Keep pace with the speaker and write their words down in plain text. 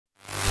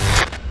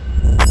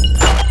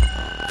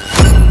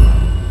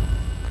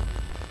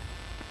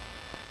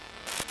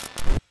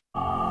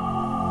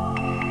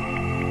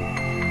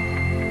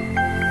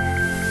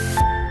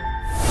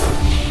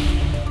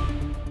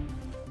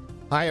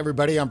Hi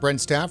everybody, I'm Brent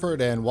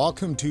Stafford and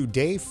welcome to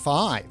Day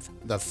 5,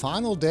 the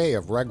final day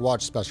of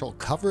RegWatch special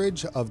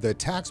coverage of the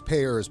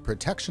Taxpayers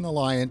Protection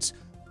Alliance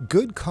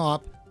Good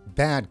Cop,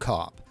 Bad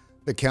Cop,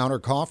 the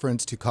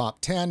counter-conference to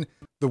COP10,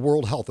 the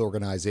World Health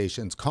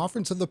Organization's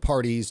Conference of the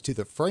Parties to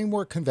the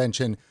Framework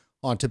Convention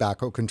on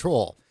Tobacco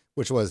Control,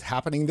 which was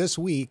happening this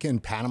week in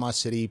Panama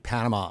City,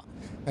 Panama.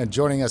 And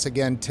joining us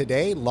again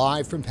today,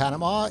 live from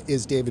Panama,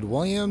 is David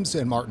Williams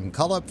and Martin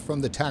Cullip from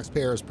the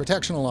Taxpayers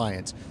Protection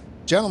Alliance.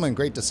 Gentlemen,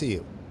 great to see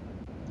you.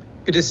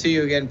 Good to see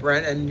you again,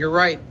 Brent. And you're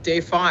right,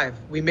 Day 5.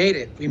 We made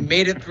it. We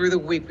made it through the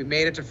week. We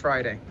made it to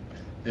Friday.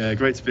 Yeah,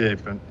 great to be here,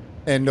 Brent.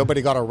 And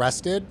nobody got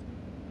arrested?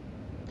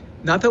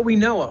 Not that we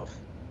know of.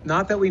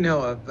 Not that we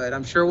know of, but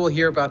I'm sure we'll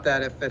hear about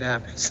that if it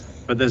happens.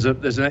 But there's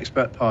an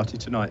expert party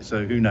tonight,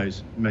 so who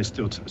knows? May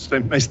still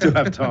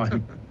have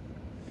time.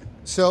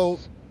 So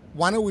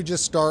why don't we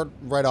just start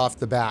right off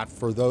the bat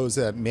for those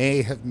that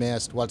may have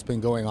missed what's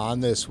been going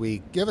on this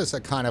week? Give us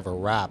a kind of a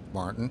wrap,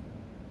 Martin.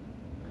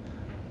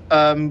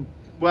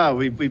 Well,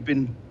 we've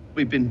been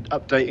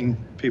updating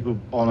people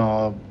on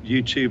our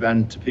YouTube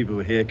and to people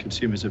who are here.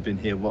 Consumers have been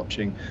here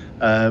watching.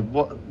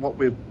 What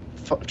we're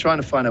trying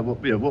to find out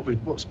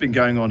what's been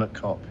going on at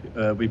COP.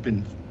 We've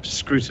been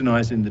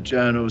scrutinizing the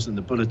journals and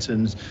the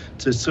bulletins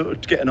to sort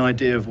of get an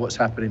idea of what's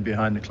happening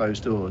behind the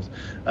closed doors.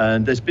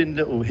 And there's been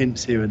little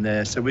hints here and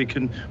there, so we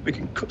can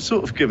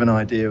sort of give an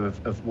idea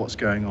of what's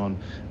going on,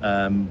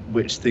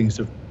 which things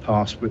have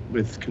passed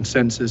with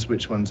consensus,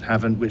 which ones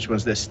haven't, which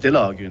ones they're still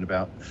arguing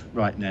about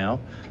right now.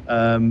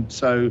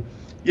 So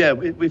yeah,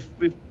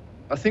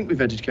 I think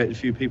we've educated a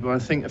few people. I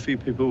think a few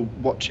people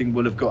watching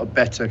will have got a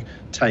better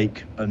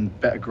take and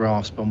better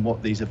grasp on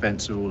what these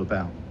events are all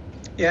about.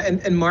 Yeah,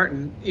 and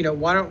Martin,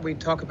 why don't we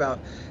talk about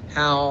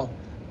how,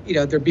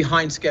 they're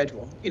behind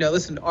schedule.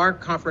 Listen, our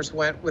conference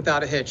went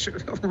without a hitch,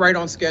 right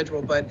on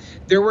schedule, but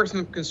there were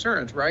some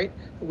concerns, right,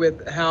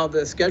 with how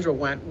the schedule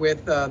went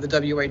with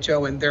the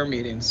WHO and their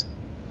meetings.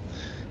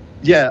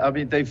 Yeah, I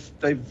mean,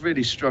 they've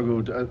really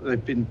struggled.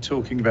 They've been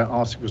talking about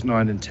Articles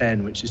 9 and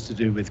 10, which is to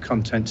do with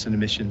contents and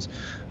emissions.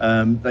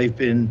 They've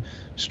been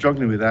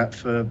struggling with that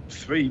for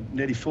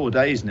nearly 4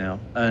 days now,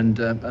 and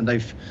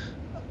they've,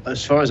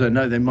 as far as I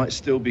know, they might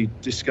still be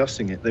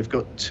discussing it. They've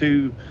got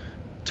 2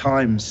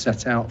 times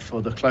set out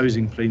for the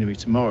closing plenary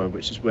tomorrow,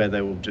 which is where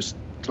they will just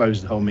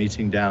close the whole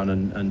meeting down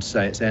and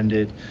say it's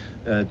ended,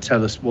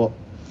 tell us what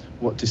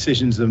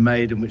decisions are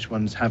made and which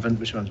ones haven't,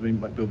 which ones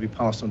will be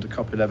passed on to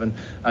COP11,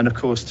 and of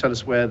course tell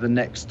us where the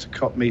next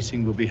COP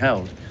meeting will be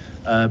held.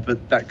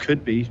 But that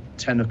could be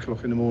 10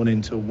 o'clock in the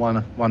morning till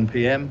 1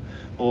 p.m,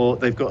 or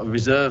they've got a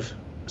reserve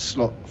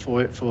slot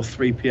for it for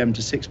 3 p.m.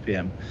 to 6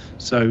 p.m.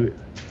 So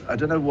I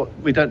don't know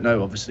we don't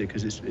know, obviously,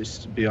 because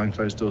it's behind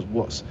closed doors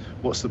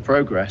what's the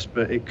progress,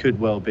 but it could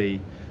well be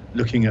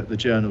looking at the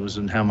journals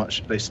and how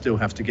much they still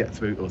have to get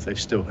through, or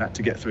they've still had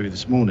to get through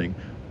this morning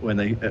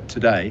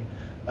today.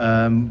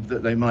 That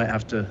they might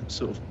have to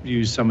sort of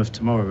use some of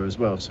tomorrow as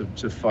well to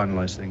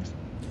finalize things.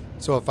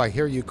 So if I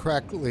hear you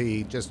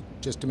correctly, just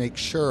to make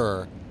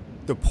sure,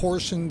 the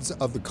portions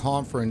of the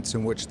conference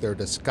in which they're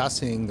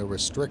discussing the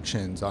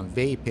restrictions on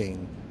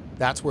vaping,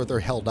 that's where they're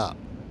held up.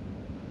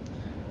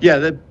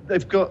 Yeah,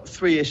 they've got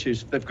 3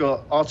 issues. They've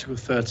got Article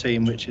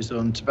 13, which is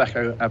on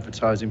tobacco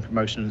advertising,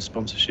 promotion and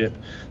sponsorship.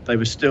 They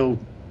were still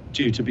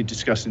due to be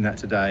discussing that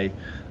today.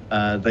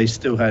 They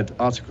still had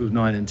Articles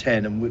 9 and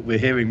 10, and we're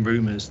hearing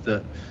rumours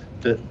that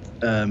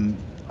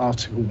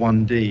Article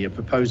 1D, a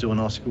proposal on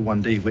Article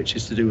 1D, which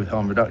is to do with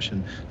harm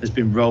reduction, has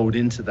been rolled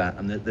into that,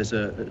 and that there's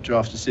a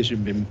draft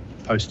decision been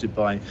posted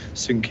by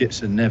St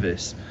Kitts and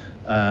Nevis.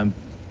 And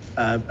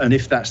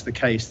if that's the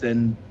case,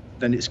 then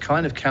it's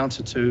kind of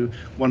counter to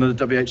one of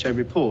the WHO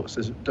reports.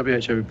 There's a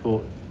WHO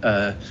report,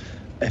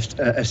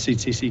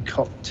 FCTC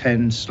COP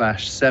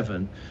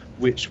 10/7,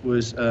 which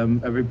was a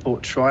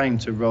report trying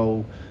to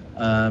roll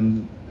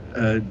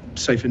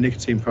safer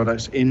nicotine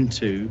products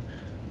into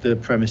the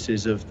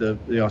premises of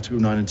the Article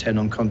 9 and 10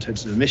 on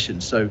contents and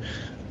emissions. So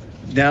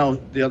now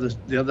the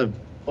other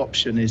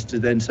option is to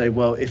then say,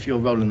 well, if you're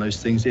rolling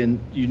those things in,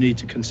 you need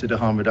to consider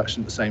harm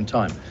reduction at the same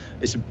time.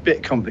 It's a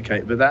bit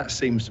complicated, but that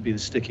seems to be the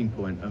sticking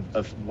point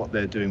of what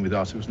they're doing with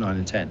Articles 9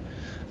 and 10.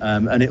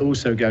 And it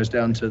also goes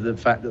down to the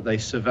fact that they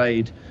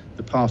surveyed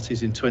the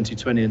parties in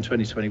 2020 and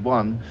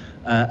 2021,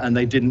 and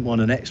they didn't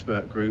want an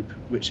expert group,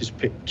 which is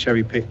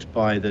cherry-picked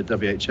by the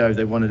WHO.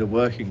 They wanted a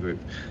working group.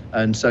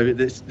 And so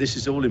this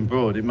is all in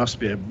broad. It must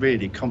be a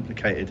really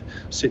complicated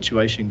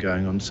situation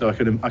going on. So I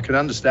can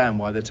understand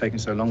why they're taking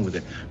so long with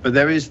it. But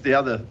there is the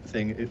other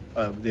thing,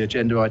 the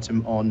agenda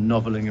item on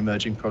novel and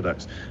emerging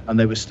products, and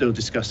they were still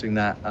discussing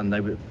that, and they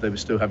were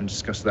still having to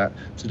discuss that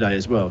today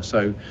as well.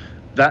 So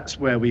that's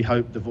where we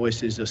hope the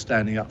voices are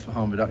standing up for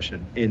harm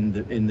reduction in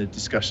the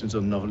discussions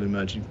on novel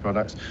emerging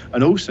products.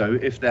 And also,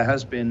 if there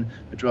has been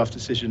a draft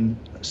decision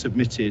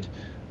submitted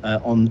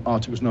on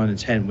Articles 9 and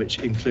 10, which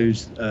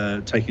includes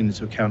taking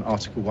into account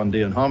Article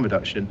 1D on harm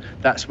reduction,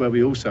 that's where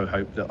we also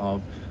hope that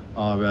our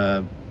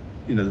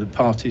the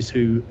parties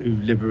who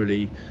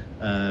liberally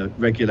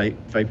regulate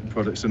vaping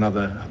products and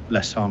other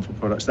less harmful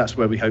products. That's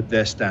where we hope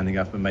they're standing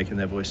up and making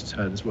their voices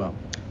heard as well.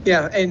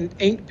 Yeah, and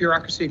ain't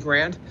bureaucracy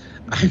grand?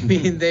 I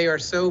mean, they are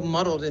so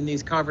muddled in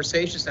these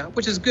conversations now,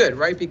 which is good,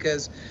 right?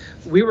 Because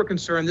we were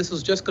concerned this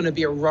was just going to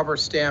be a rubber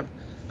stamp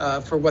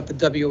for what the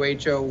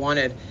WHO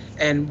wanted.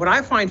 And what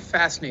I find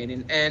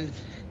fascinating, and,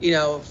 you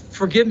know,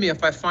 forgive me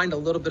if I find a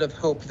little bit of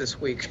hope this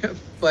week,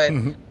 but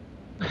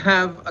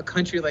have a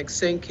country like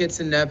St. Kitts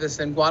and Nevis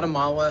and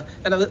Guatemala,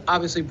 and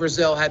obviously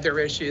Brazil had their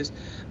issues,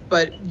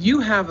 but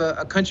you have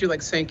a country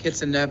like St.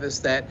 Kitts and Nevis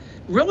that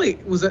really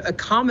was a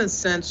common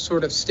sense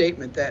sort of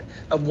statement that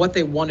of what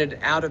they wanted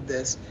out of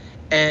this,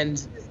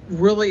 and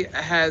really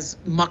has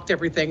mucked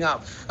everything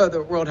up for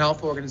the World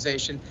Health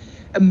Organization.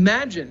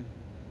 Imagine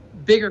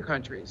bigger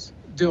countries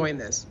doing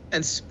this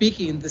and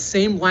speaking the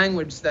same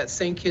language that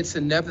St. Kitts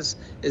and Nevis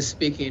is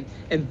speaking.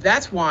 And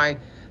that's why,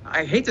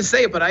 I hate to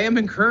say it, but I am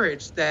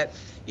encouraged that,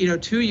 you know,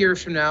 2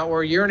 years from now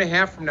or a year and a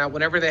half from now,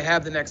 whenever they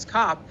have the next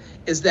COP,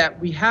 is that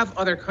we have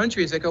other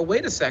countries that go,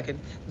 wait a second,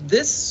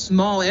 this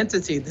small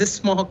entity, this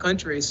small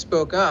country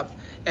spoke up,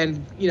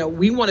 and, you know,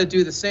 we want to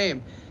do the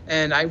same.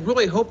 And I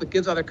really hope it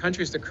gives other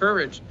countries the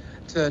courage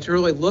to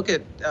really look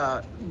at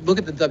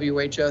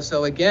the WHO.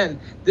 So again,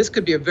 this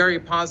could be a very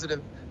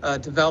positive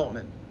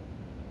development.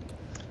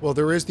 Well,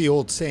 there is the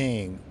old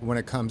saying when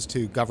it comes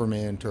to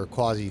government or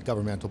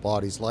quasi-governmental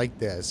bodies like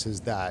this,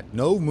 is that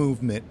no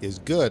movement is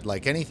good.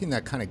 Like anything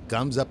that kind of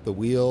gums up the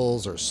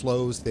wheels or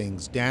slows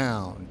things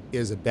down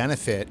is a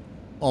benefit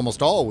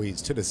almost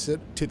always to the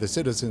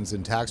citizens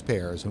and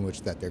taxpayers in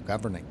which that they're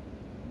governing.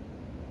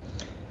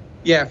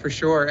 Yeah, for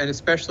sure, and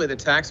especially the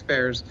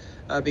taxpayers,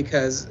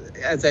 because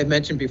as I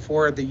mentioned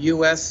before, the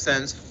U.S.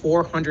 sends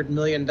 $400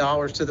 million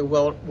to the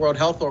World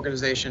Health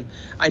Organization.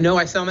 I know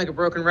I sound like a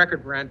broken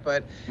record, Brent,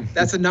 but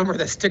that's a number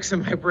that sticks in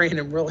my brain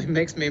and really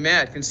makes me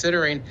mad,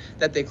 considering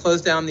that they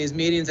close down these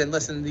meetings. And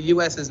listen, the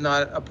U.S. is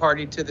not a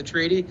party to the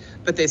treaty,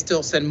 but they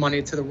still send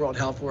money to the World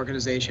Health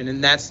Organization,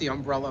 and that's the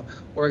umbrella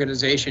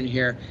organization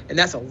here. And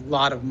that's a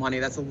lot of money.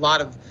 That's a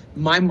lot of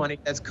my money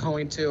that's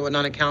going to an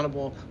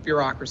unaccountable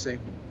bureaucracy.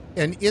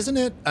 And isn't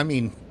it, I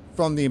mean,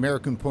 from the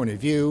American point of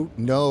view,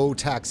 no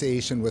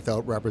taxation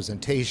without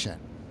representation.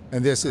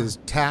 And this is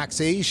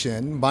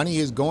taxation, money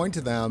is going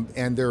to them,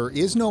 and there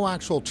is no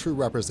actual true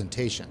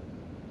representation.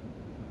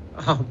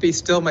 Oh, be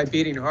still my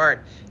beating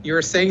heart.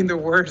 You're saying the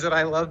words that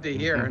I love to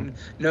hear, and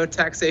no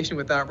taxation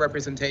without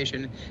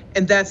representation.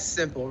 And that's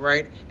simple,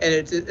 right? And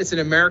it's an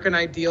American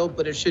ideal,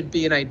 but it should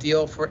be an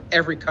ideal for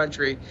every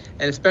country.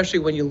 And especially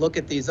when you look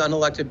at these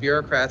unelected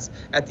bureaucrats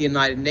at the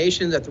United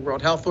Nations, at the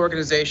World Health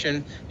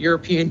Organization,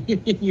 European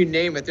Union, you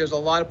name it. There's a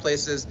lot of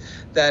places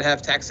that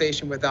have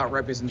taxation without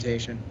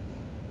representation.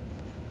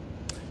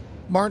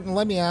 Martin,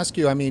 let me ask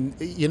you, I mean,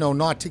 you know,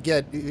 not to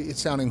get it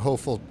sounding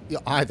hopeful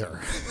either,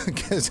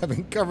 because I've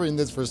been covering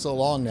this for so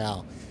long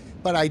now,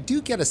 but I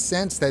do get a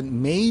sense that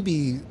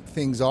maybe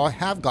things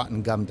have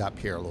gotten gummed up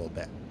here a little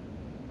bit.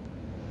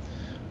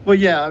 Well,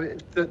 yeah,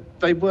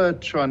 they were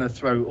trying to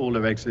throw all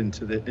their eggs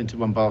into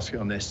one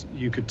basket on this.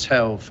 You could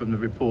tell from the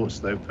reports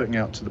they were putting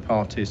out to the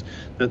parties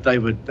that they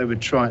were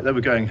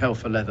going hell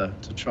for leather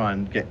to try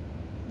and get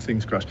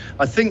things crushed.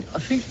 I think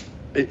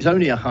it's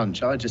only a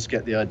hunch. I just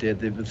get the idea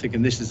they were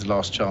thinking this is the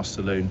last chance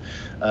saloon.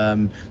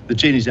 The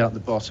genie's out the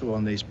bottle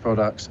on these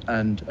products,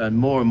 and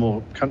more and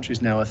more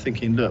countries now are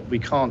thinking, look, we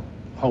can't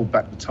hold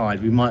back the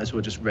tide. We might as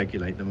well just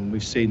regulate them. And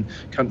we've seen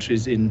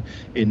countries in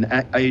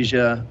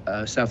Asia,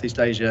 Southeast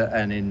Asia,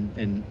 and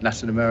in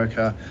Latin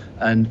America,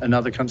 and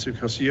other countries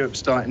across Europe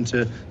starting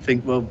to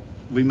think, well,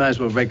 we may as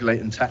well regulate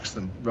and tax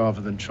them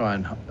rather than try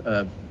and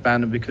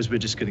ban them, because we're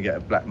just going to get a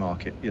black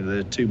market. You know, there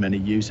are too many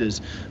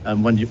users,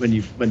 and when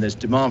there's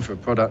demand for a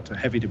product, a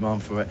heavy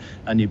demand for it,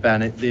 and you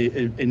ban it,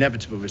 the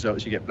inevitable result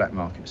is you get black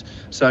markets.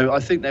 So I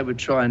think they would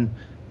try and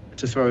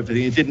to throw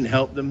everything. It didn't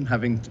help them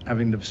having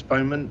the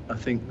postponement. I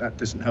think that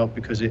doesn't help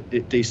because it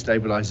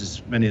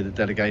destabilizes many of the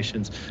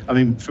delegations. I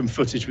mean, from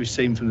footage we've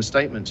seen from the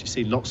statements, you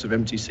see lots of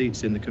empty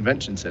seats in the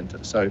convention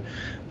center. So,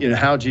 you know,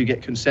 how do you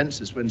get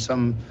consensus when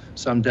some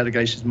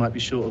delegations might be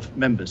short of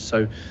members?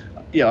 So,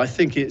 yeah, I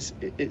think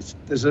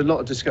there's a lot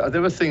of discussion.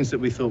 There were things that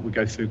we thought would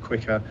go through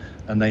quicker,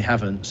 and they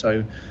haven't.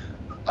 So,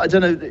 I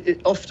don't know.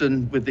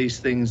 Often with these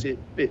things,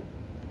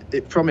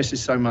 it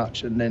promises so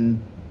much, and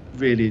then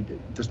really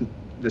it doesn't.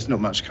 There's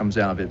not much comes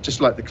out of it. Just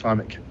like the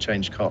climate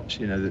change COPs,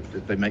 you know,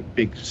 they make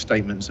big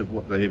statements of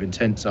what their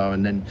intents are,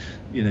 and then,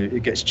 you know,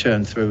 it gets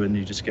churned through, and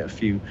you just get a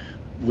few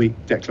weak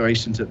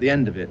declarations at the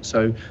end of it.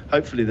 So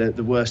hopefully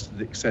the worst of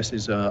the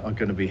excesses are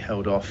going to be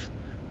held off.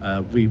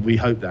 We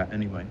hope that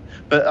anyway.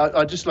 But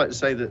I'd just like to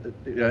say that,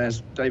 you know,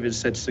 as David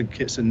said, St.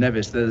 Kitts and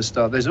Nevis, they're the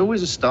star. There's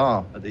always a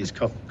star at these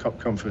COP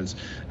conference.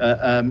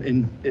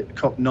 In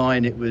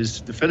COP9, it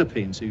was the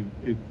Philippines who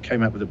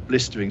came out with a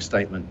blistering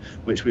statement,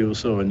 which we all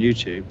saw on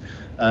YouTube.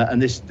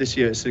 And this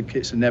year it's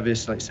a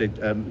Nevis, like I said,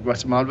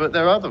 Guatemala, but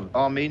there are other.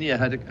 Armenia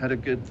had a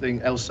good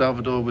thing. El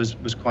Salvador was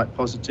quite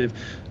positive.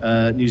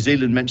 New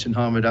Zealand mentioned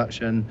harm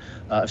reduction.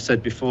 I've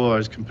said before I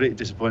was completely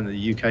disappointed that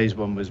the UK's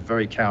one was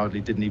very cowardly,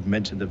 didn't even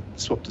mention the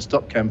Swap to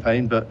Stop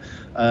campaign. But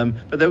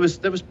there was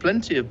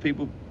plenty of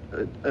people.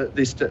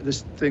 This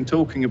thing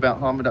talking about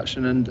harm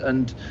reduction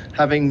and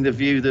having the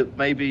view that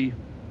maybe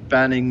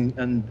banning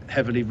and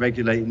heavily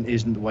regulating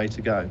isn't the way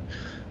to go.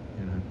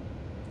 You know.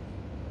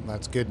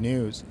 That's good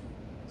news.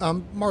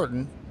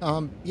 Martin,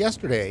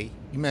 yesterday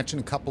you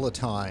mentioned a couple of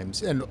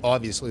times, and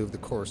obviously over the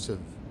course of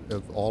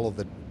all of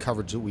the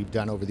coverage that we've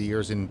done over the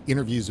years and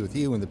interviews with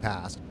you in the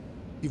past,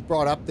 you've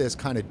brought up this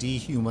kind of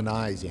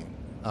dehumanizing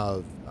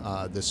of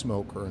the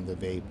smoker and the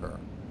vapor.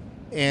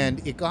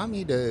 And it got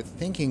me to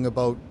thinking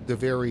about the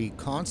very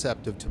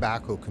concept of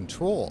tobacco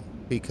control,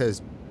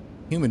 because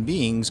human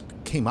beings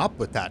came up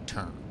with that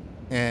term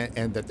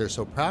and that they're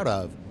so proud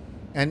of.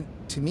 And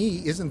to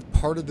me, isn't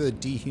part of the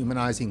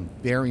dehumanizing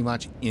very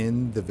much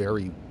in the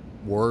very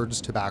words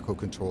tobacco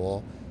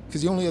control?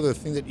 Because the only other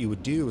thing that you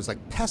would do is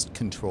like pest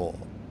control.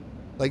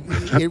 Like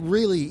it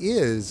really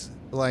is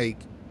like,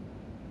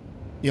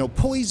 you know,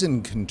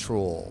 poison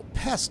control,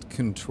 pest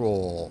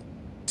control,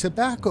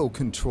 tobacco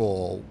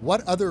control.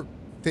 What other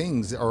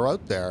things are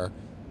out there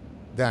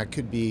that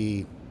could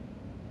be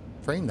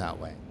framed that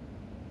way?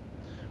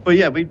 Well,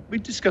 yeah, we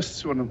discussed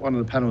this on one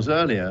of the panels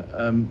earlier.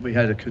 We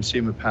had a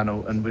consumer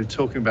panel, and we were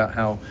talking about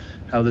how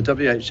the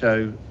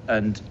WHO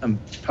and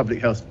public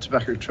health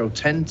tobacco control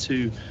tend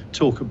to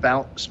talk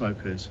about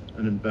smokers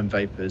and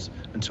vapers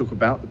and talk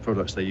about the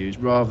products they use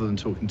rather than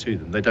talking to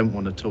them. They don't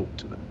want to talk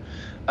to them.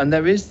 And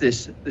there is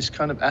this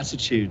kind of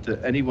attitude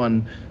that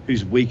anyone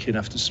who's weak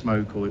enough to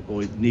smoke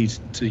or needs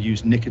to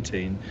use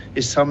nicotine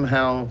is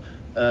somehow,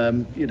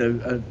 some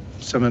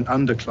an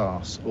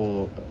underclass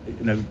or,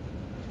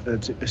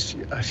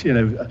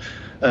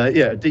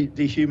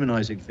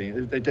 dehumanizing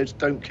thing. They just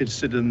don't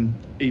consider them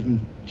even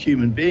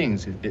human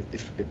beings,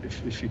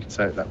 if you could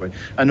say it that way.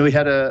 And we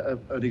had an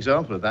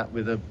example of that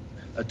with a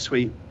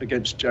tweet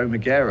against Joe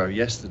Magero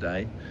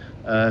yesterday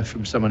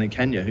from someone in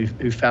Kenya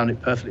who found it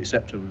perfectly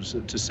acceptable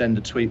to send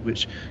a tweet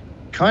which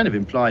kind of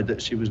implied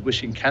that she was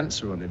wishing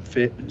cancer on him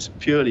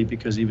purely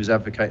because he was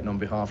advocating on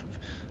behalf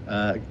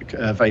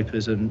of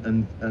vapors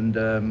and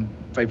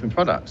vaping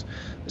products.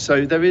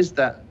 So there is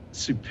that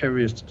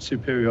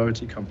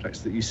superiority complex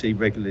that you see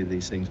regularly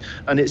these things,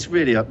 and it's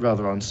really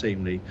rather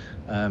unseemly.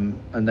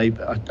 And I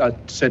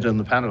said on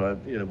the panel,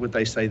 would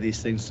they say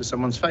these things to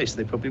someone's face?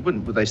 They probably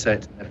wouldn't. Would they say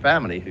it to their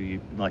family who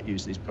might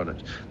use these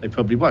products? They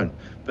probably won't.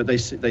 But they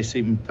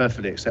seem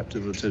perfectly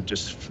acceptable to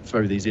just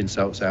throw these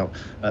insults out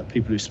at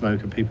people who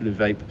smoke and people who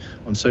vape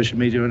on social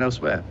media and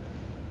elsewhere.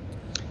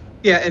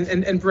 Yeah,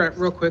 and Brent,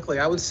 real quickly,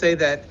 I would say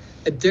that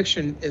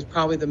addiction is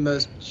probably the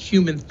most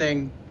human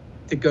thing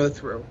to go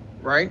through,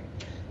 right?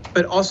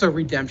 But also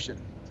redemption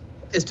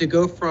is to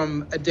go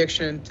from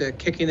addiction to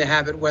kicking the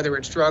habit, whether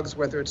it's drugs,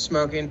 whether it's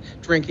smoking,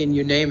 drinking,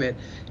 you name it.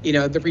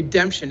 The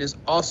redemption is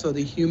also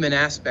the human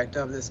aspect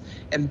of this.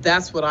 And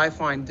that's what I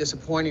find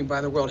disappointing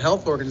by the World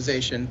Health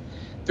Organization.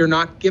 They're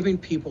not giving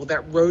people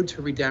that road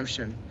to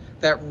redemption,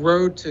 that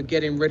road to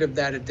getting rid of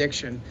that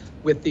addiction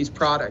with these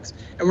products.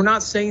 And we're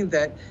not saying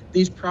that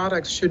these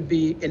products should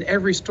be in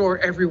every store,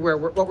 everywhere.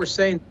 What we're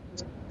saying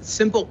is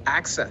simple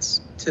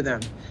access to them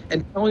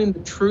and telling the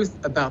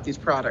truth about these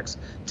products,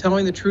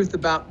 telling the truth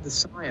about the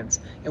science.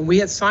 And we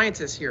had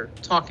scientists here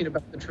talking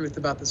about the truth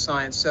about the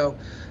science. So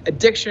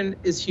addiction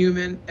is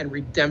human and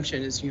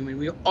redemption is human.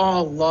 We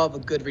all love a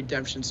good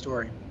redemption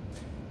story.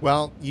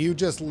 Well, you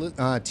just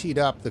teed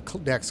up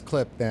the next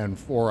clip then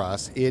for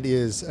us. It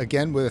is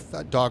again with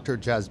Dr.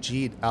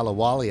 Jasjeet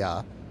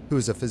Ahluwalia, who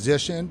is a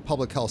physician,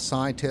 public health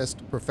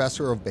scientist,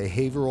 professor of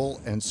behavioral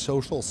and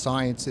social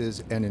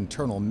sciences and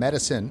internal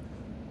medicine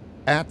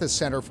at the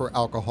Center for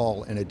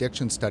Alcohol and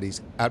Addiction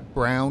Studies at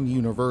Brown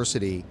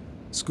University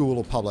School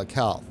of Public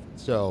Health.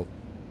 So,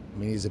 I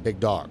mean, he's a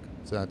big dog.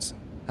 So let's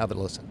have a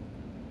listen.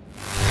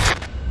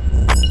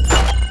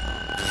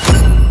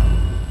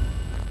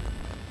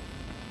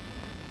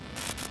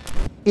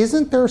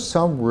 Isn't there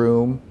some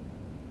room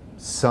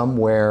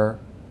somewhere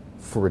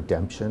for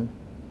redemption?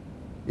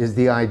 Is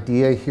the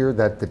idea here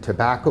that the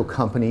tobacco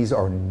companies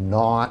are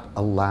not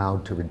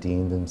allowed to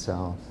redeem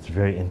themselves? It's a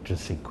very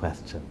interesting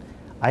question.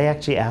 I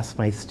actually asked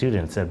my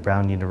students at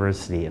Brown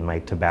University in my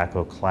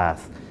tobacco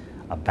class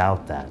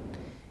about that.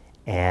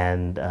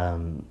 And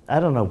I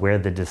don't know where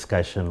the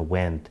discussion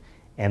went.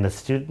 And the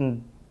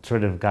student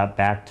sort of got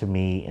back to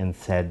me and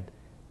said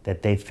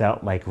that they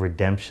felt like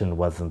redemption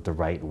wasn't the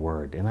right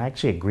word. And I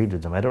actually agreed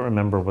with them. I don't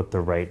remember what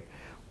the right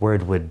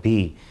word would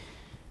be.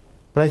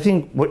 But I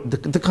think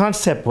the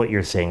concept, what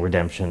you're saying,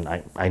 redemption,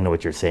 I know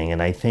what you're saying.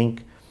 And I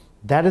think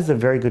that is a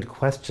very good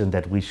question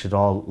that we should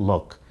all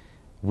look.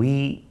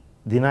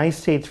 The United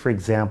States, for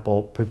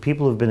example, for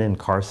people who've been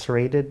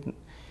incarcerated,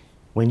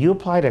 when you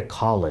apply to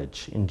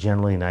college in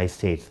general United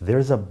States,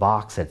 there's a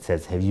box that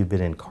says, have you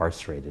been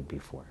incarcerated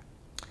before?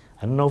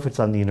 I don't know if it's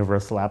on the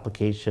universal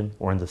application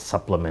or in the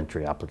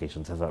supplementary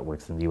applications, as that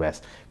works in the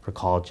US for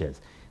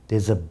colleges.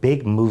 There's a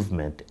big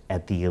movement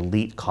at the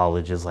elite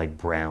colleges like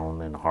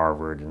Brown and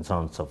Harvard and so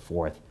on and so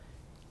forth.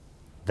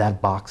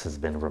 That box has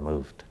been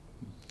removed,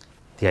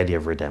 the idea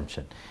of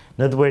redemption.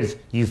 In other words,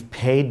 you've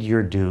paid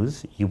your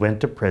dues, you went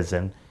to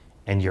prison,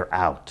 and you're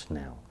out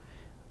now.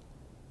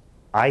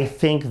 I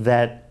think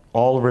that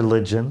all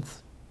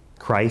religions,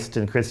 Christ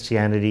and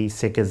Christianity,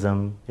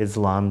 Sikhism,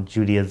 Islam,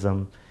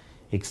 Judaism,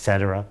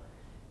 etc.,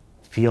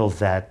 feels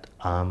that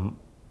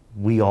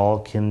we all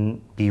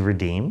can be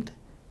redeemed.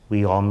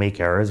 We all make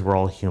errors, we're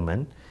all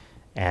human,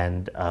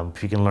 and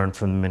if you can learn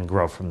from them and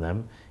grow from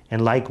them.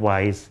 And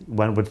likewise,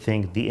 one would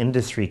think the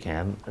industry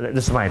can.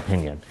 This is my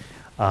opinion.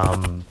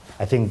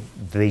 I think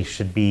they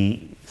should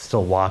be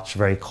still watched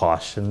very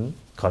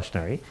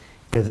cautionary,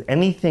 because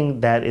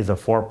anything that is a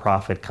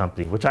for-profit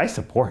company, which I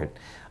support,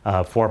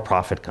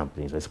 for-profit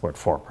companies, I support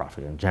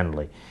for-profit and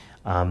generally,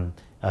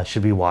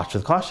 should be watched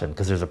with caution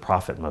because there's a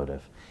profit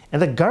motive.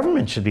 And the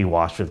government should be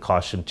watched with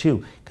caution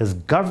too, because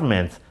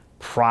governments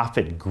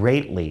profit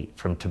greatly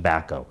from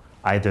tobacco,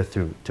 either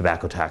through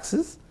tobacco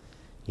taxes,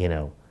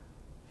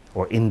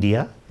 or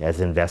India as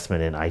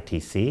investment in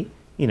ITC,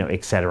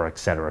 et cetera, et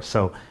cetera.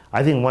 So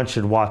I think one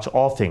should watch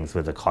all things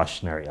with a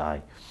cautionary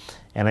eye.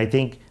 And I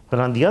think, but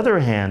on the other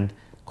hand,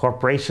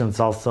 corporations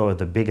also are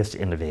the biggest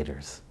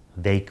innovators.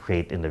 They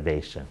create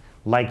innovation.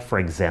 Like, for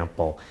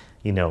example,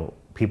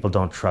 people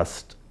don't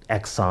trust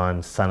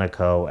Exxon,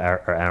 Sunoco,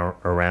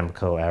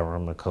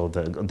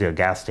 Aramco, the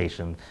gas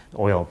station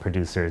oil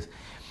producers.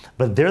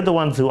 But they're the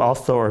ones who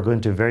also are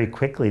going to very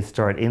quickly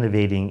start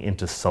innovating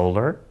into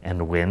solar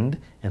and wind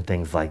and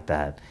things like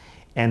that.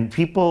 And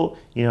people,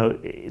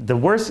 the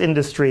worst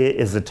industry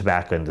is the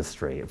tobacco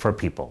industry for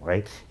people,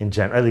 right? In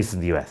general, at least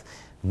in the US.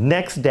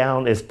 Next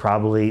down is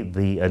probably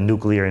the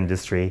nuclear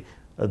industry,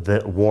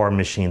 the war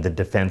machine, the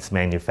defense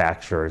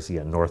manufacturers,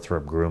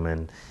 Northrop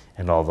Grumman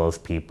and all those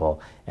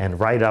people. And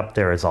right up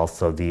there is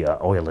also the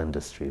oil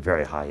industry,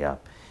 very high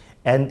up.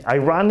 And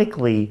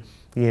ironically,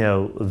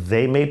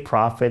 they made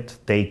profit,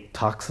 they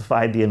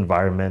toxified the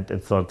environment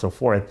and so on and so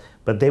forth,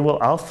 but they will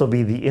also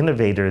be the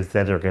innovators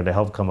that are going to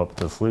help come up with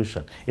the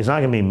solution. It's not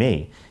going to be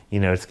me,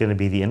 it's going to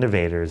be the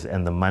innovators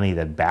and the money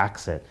that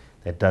backs it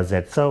that does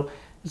it. So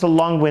it's a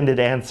long-winded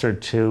answer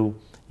to,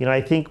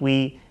 I think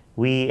we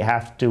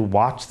have to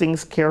watch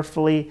things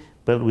carefully,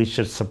 but we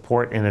should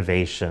support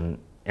innovation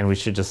and we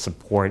should just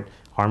support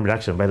harm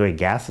reduction. By the way,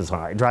 gas is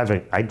harm.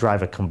 I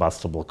drive a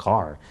combustible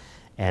car.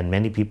 And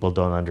many people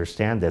don't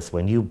understand this.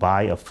 When you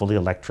buy a fully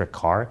electric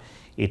car,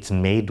 it's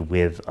made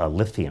with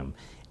lithium.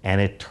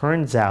 And it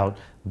turns out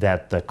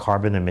that the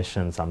carbon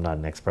emissions, I'm not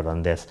an expert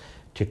on this,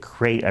 to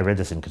create, I read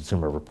this in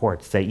Consumer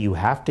Reports, that you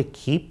have to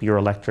keep your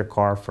electric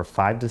car for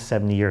 5 to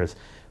 7 years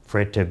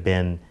for it to have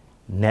been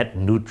net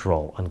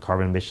neutral on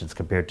carbon emissions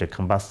compared to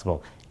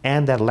combustible.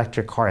 And that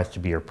electric car has to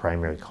be your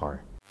primary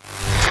car.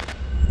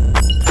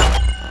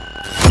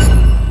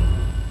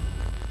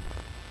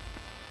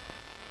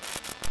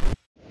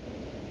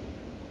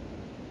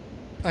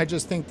 I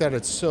just think that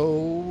it's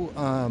so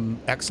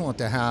excellent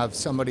to have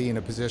somebody in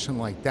a position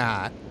like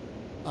that,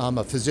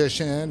 a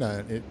physician,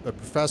 a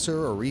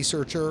professor, a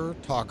researcher,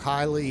 talk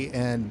highly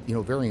and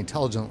very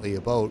intelligently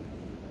about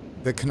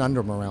the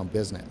conundrum around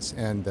business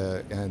and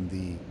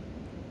the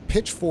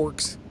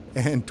pitchforks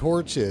and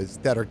torches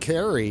that are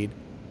carried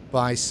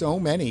by so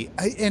many.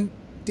 And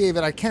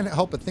David, I can't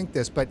help but think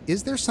this, but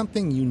is there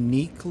something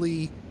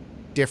uniquely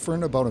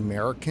different about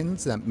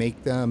Americans that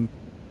make them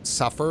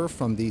suffer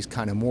from these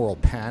kind of moral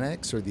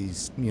panics or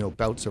these,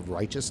 bouts of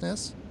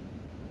righteousness?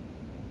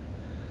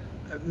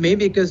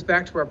 Maybe it goes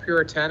back to our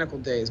puritanical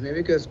days.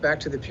 Maybe it goes back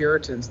to the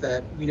Puritans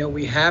that,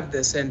 we have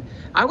this. And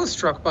I was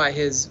struck by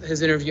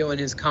his interview and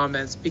his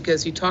comments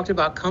because he talked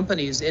about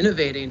companies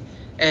innovating.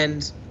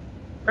 And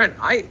Brent,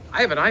 I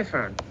have an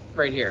iPhone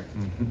right here.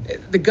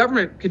 Mm-hmm. The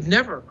government could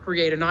never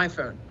create an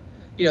iPhone.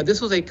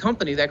 This was a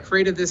company that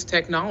created this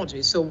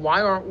technology. So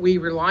why aren't we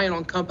relying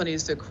on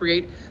companies to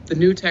create the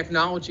new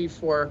technology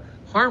for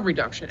harm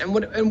reduction and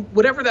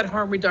whatever that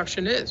harm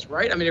reduction is,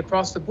 right? I mean,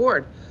 across the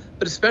board,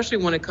 but especially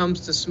when it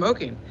comes to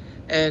smoking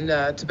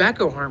and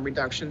tobacco harm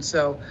reduction.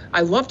 So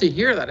I love to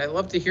hear that. I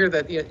love to hear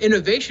that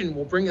innovation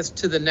will bring us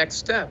to the next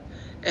step.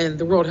 And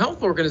the World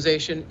Health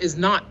Organization is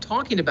not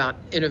talking about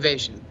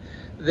innovation.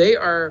 They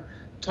are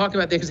talking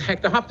about the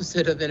exact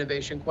opposite of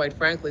innovation, quite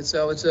frankly.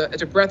 So it's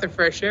a breath of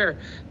fresh air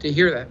to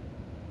hear that.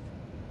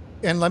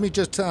 And let me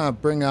just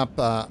bring up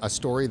a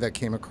story that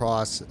came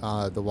across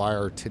the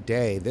wire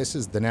today. This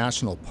is the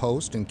National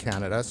Post in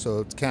Canada. So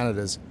it's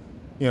Canada's,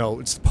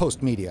 it's the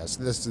Post media.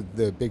 So this is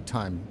the big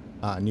time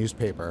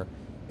newspaper.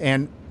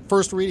 And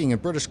first reading in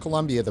British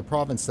Columbia, the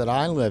province that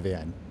I live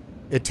in,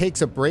 it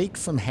takes a break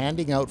from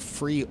handing out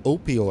free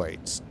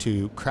opioids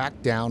to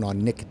crack down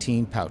on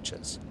nicotine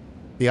pouches.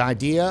 The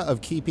idea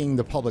of keeping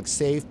the public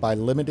safe by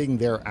limiting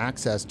their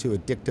access to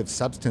addictive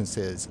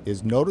substances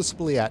is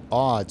noticeably at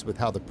odds with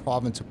how the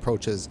province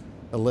approaches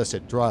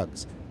illicit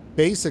drugs.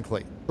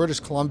 Basically, British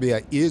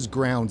Columbia is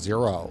ground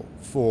zero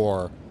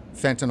for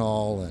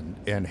fentanyl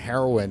and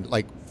heroin,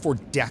 like for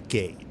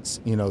decades,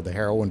 the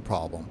heroin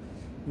problem.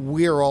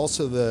 We're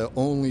also the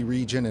only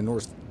region in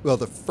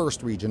the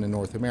first region in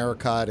North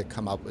America to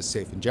come up with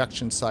safe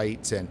injection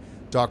sites. And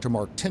Dr.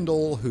 Mark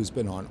Tyndall, who's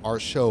been on our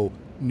show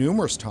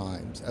numerous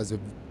times as a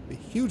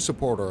huge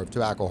supporter of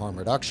tobacco harm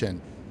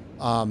reduction,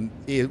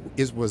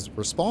 was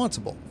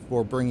responsible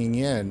for bringing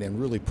in and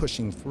really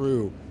pushing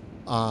through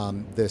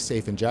the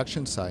safe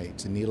injection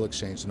sites and needle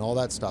exchange and all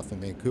that stuff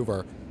in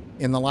Vancouver.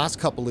 In the last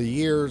couple of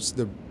years,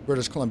 the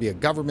British Columbia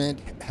government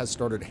has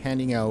started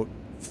handing out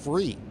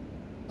free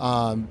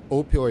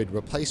opioid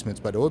replacements,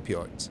 but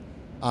opioids,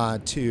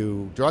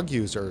 to drug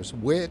users,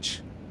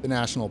 which the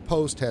National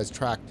Post has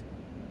tracked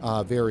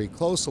very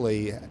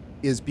closely,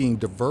 is being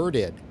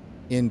diverted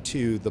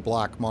into the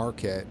black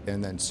market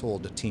and then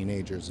sold to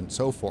teenagers and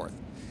so forth.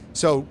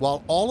 So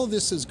while all of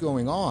this is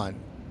going on,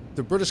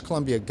 the British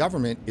Columbia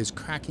government is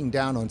cracking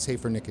down on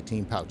safer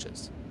nicotine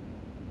pouches.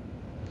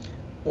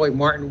 Boy,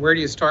 Martin, where do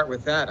you start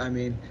with that? I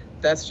mean,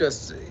 that's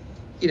just,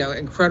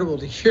 incredible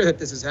to hear that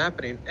this is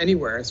happening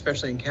anywhere,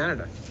 especially in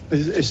Canada.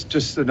 It's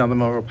just another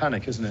moral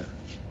panic, isn't it?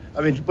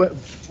 I mean, what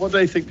do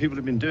they think people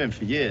have been doing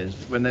for years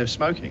when they're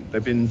smoking?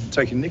 They've been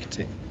taking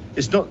nicotine.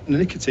 It's not the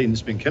nicotine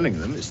that's been killing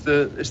them. It's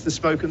the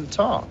smoke and the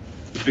tar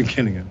that's been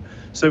killing them.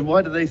 So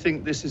why do they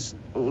think this is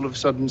all of a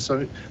sudden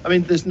so? I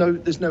mean, there's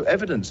no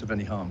evidence of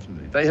any harm from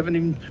it. They haven't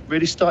even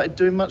really started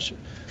doing much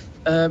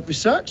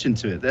research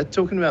into it. They're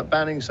talking about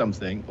banning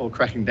something or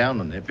cracking down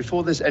on it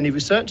before there's any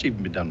research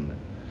even been done on it.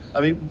 I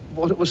mean,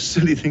 what a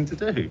silly thing to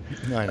do.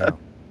 I know.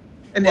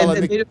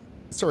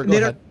 Sorry, go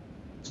ahead.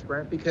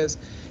 Brent, because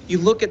you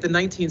look at the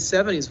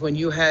 1970s when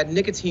you had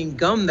nicotine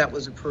gum that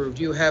was approved,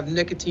 you have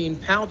nicotine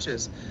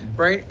pouches,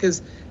 right?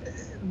 Because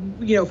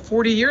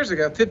 40 years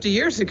ago, 50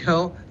 years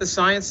ago, the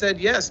science said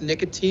yes,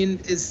 nicotine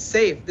is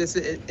safe.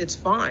 It's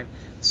fine.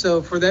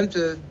 So for them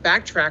to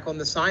backtrack on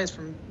the science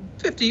from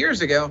 50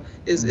 years ago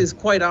is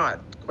quite odd,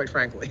 quite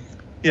frankly.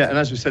 Yeah, and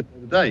as we said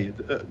the other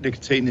day,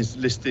 nicotine is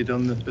listed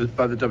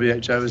by the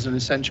WHO as an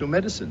essential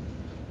medicine.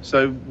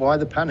 So why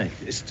the panic?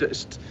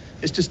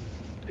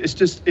 It's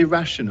just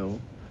irrational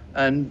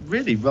and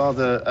really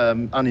rather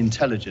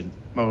unintelligent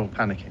moral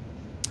panicking.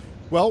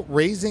 Well,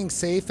 raising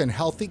safe and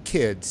healthy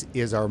kids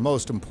is our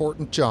most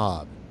important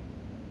job.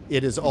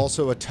 It is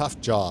also a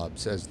tough job,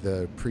 says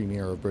the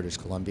Premier of British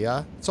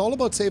Columbia. It's all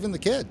about saving the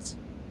kids.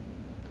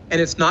 And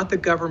it's not the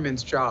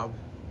government's job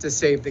to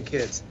save the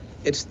kids.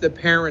 It's the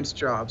parents'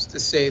 jobs to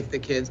save the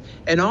kids.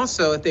 And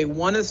also, if they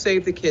want to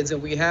save the kids,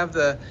 and we have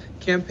the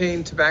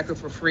campaign Tobacco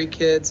for Free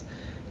Kids,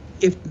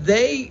 if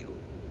they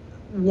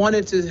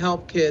wanted to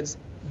help kids,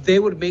 they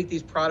would make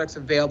these products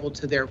available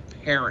to their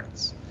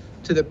parents,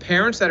 to the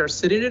parents that are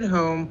sitting at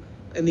home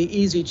in the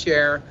easy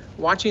chair,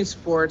 watching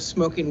sports,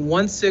 smoking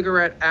one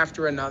cigarette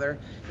after another.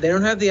 They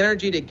don't have the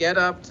energy to get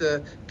up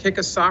to kick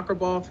a soccer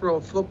ball, throw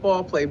a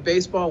football, play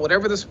baseball,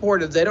 whatever the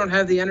sport is. They don't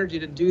have the energy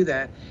to do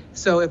that.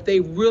 So if they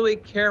really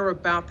care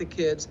about the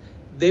kids,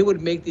 they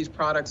would make these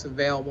products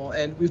available.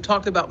 And we've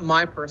talked about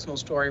my personal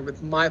story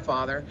with my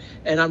father,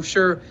 and I'm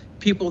sure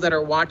people that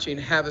are watching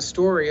have a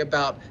story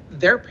about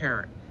their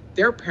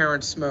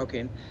parents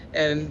smoking,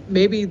 and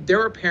maybe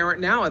they're a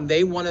parent now and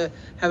they want to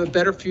have a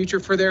better future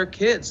for their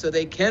kids so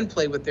they can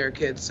play with their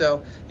kids.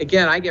 So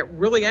again, I get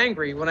really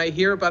angry when I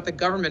hear about the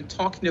government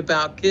talking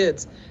about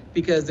kids,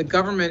 because the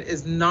government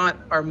is not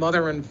our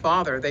mother and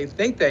father. They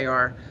think they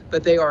are,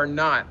 but they are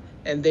not.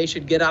 And they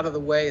should get out of the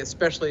way,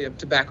 especially of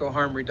tobacco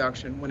harm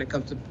reduction when it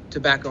comes to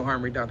tobacco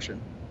harm reduction.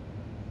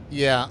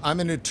 Yeah, I'm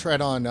going to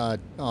tread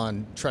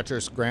on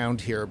treacherous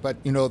ground here,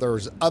 but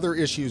there's other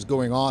issues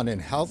going on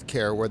in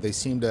healthcare where they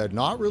seem to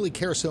not really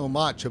care so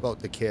much about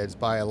the kids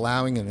by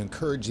allowing and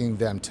encouraging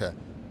them to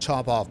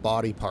chop off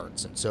body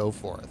parts and so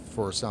forth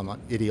for some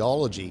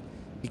ideology.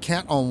 You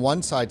can't on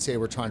one side say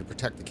we're trying to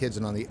protect the kids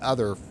and on the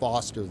other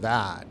foster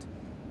that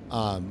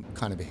kind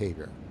of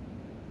behavior.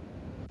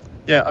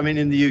 Yeah, I mean,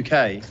 in the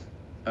UK,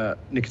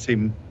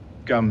 nicotine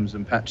gums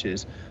and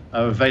patches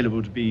are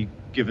available to be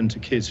given to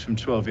kids from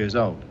 12 years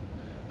old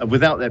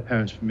without their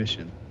parents'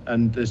 permission.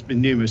 And there's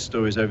been numerous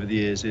stories over the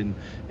years in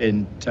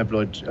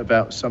tabloids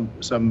about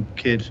some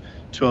kid,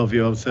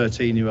 12-year-old,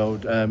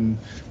 13-year-old,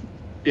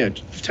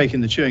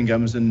 taking the chewing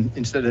gums and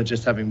instead of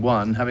just having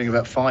one, having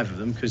about 5 of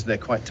them because they're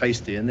quite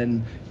tasty, and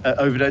then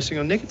overdosing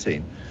on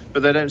nicotine.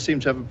 But they don't seem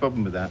to have a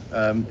problem with that.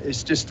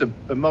 It's just a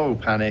moral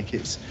panic.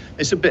 It's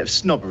a bit of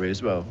snobbery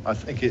as well. I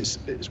think it's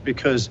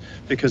because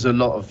a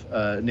lot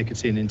of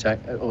nicotine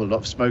intake or a lot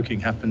of smoking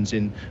happens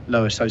in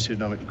lower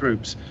socioeconomic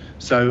groups.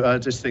 So I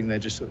just think they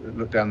just sort of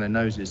look down their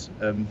noses.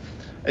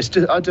 It's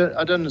just I don't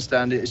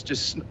understand it. It's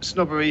just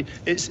snobbery.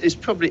 It's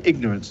probably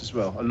ignorance as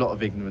well. A lot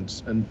of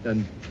ignorance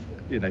and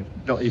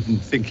not even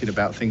thinking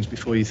about things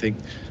before you think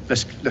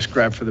let's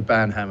grab for the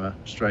ban hammer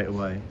straight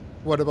away.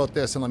 What about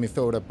this? And let me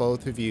throw it at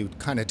both of you,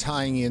 kind of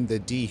tying in the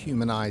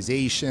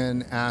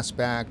dehumanization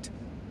aspect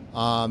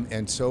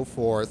and so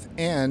forth,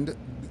 and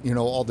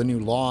all the new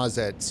laws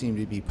that seem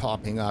to be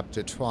popping up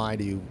to try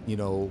to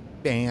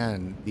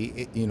ban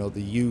the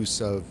the use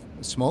of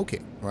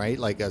smoking, right?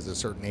 Like as a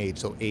certain age,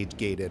 so age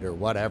gated or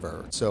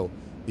whatever. So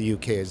the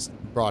UK has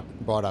brought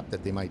up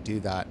that they might do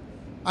that.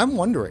 I'm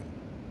wondering,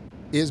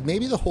 is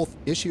maybe the whole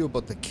issue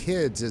about the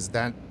kids is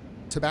that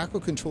tobacco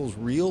control's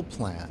real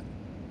plan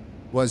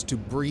was to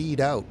breed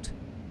out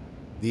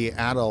the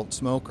adult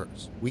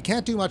smokers. We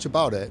can't do much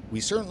about it. We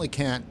certainly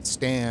can't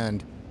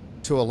stand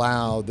to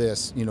allow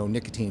this,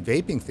 nicotine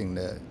vaping thing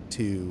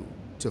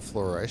to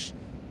flourish,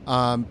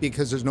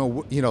 because there's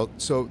no,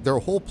 so their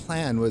whole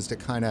plan was to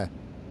kind of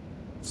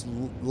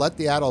let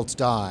the adults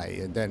die,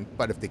 and then,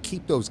 but if they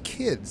keep those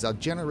kids, a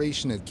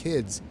generation of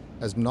kids,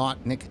 as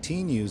not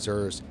nicotine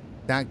users,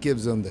 that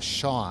gives them the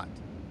shot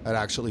at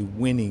actually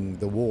winning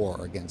the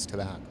war against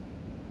tobacco.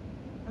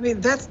 I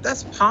mean,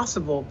 that's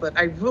possible, but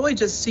I really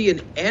just see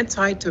an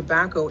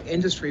anti-tobacco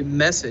industry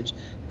message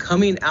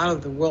coming out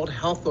of the World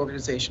Health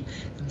Organization.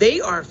 They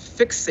are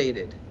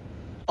fixated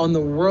on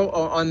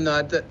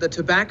the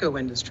tobacco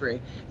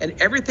industry,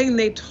 and everything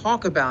they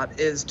talk about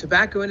is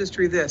tobacco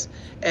industry this.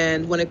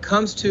 And when it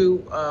comes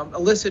to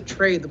illicit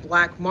trade, the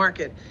black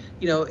market,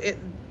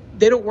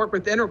 they don't work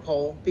with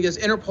Interpol because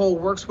Interpol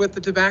works with the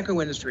tobacco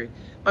industry.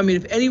 I mean,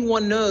 if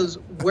anyone knows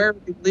where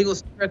the illegal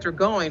cigarettes are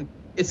going,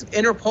 it's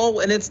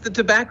Interpol and it's the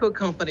tobacco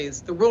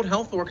companies. The World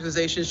Health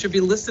Organization should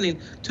be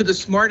listening to the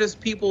smartest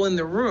people in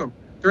the room.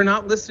 They're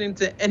not listening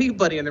to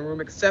anybody in the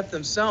room except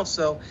themselves.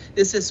 So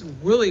it's this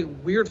really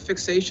weird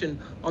fixation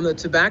on the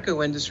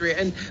tobacco industry.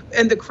 And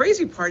the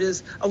crazy part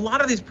is a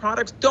lot of these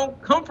products don't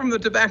come from the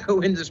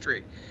tobacco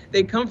industry.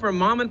 They come from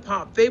mom and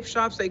pop vape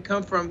shops. They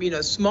come from,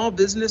 small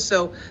business.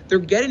 So they're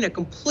getting it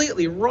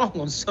completely wrong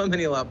on so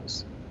many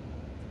levels.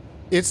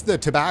 It's the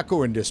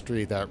tobacco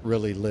industry that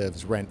really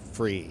lives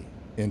rent-free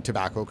in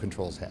tobacco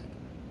control's head.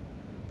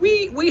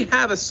 We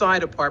have a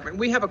side apartment.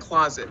 We have a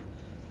closet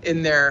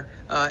in their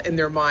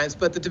minds,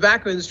 but the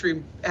tobacco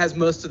industry has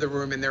most of the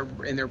room in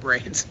their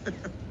brains.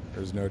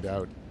 There's no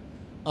doubt.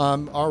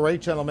 All right,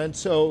 gentlemen.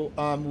 So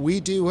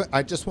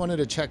I just wanted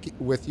to check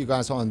with you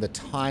guys on the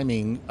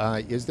timing.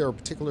 Is there a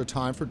particular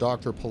time for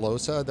Dr.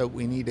 Polosa that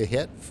we need to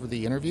hit for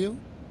the interview?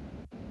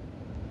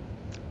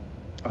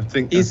 I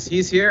think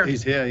he's here.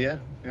 He's here, yeah.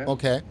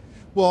 Okay.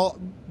 Well,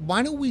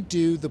 why don't we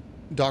do the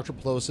Dr.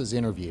 Polosa's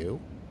interview,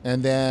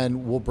 and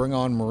then we'll bring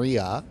on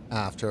Maria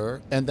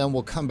after, and then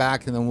we'll come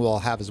back, and then we'll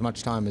have as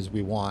much time as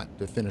we want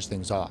to finish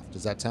things off.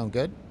 Does that sound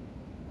good?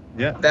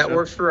 Yeah. That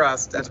works for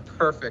us. That's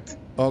perfect.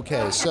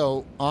 Okay,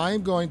 so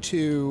I'm going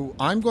to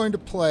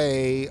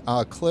play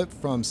a clip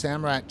from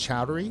Samrat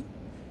Chowdhury,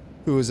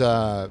 who is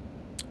a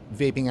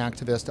vaping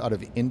activist out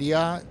of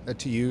India,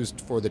 to use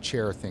for the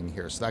chair thing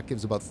here. So that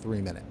gives about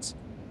 3 minutes.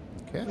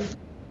 Okay,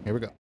 here we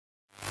go.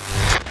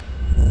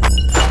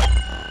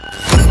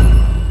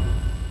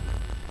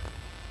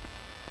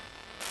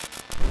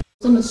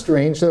 Isn't it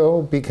strange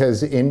though,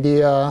 because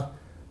India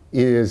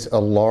is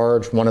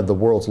one of the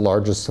world's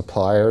largest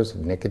suppliers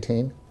of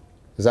nicotine?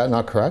 Is that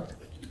not correct?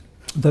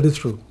 That is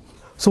true.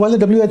 So while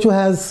the WHO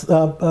has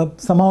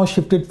somehow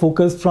shifted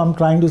focus from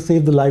trying to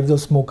save the lives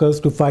of smokers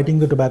to fighting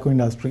the tobacco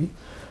industry,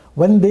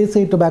 when they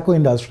say tobacco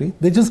industry,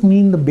 they just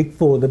mean the big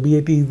four, the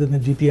BATs and the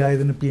GTIs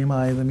and the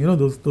PMIs and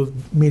those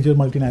major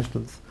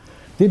multinationals.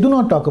 They do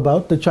not talk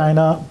about the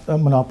China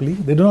monopoly.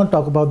 They do not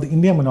talk about the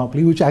India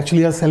monopoly, which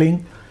actually are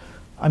selling.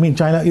 I mean,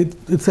 China,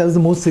 it sells the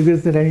most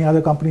cigarettes that any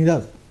other company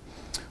does.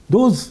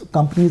 Those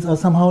companies are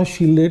somehow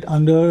shielded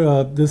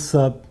under this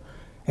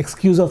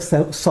excuse of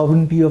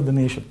sovereignty of the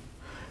nation.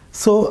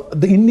 So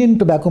the Indian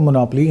tobacco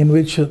monopoly, in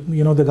which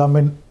the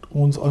government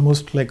owns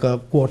almost like a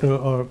quarter,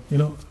 or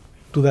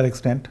to that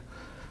extent,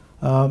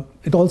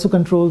 it also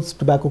controls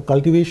tobacco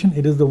cultivation.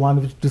 It is the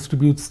one which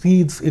distributes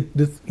seeds. It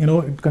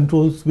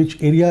controls which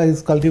area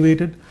is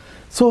cultivated.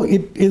 So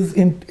it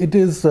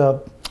is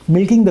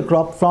milking the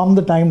crop from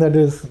the time that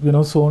is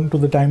sown to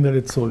the time that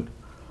it's sold.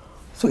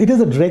 So it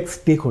is a direct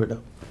stakeholder.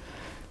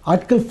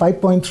 Article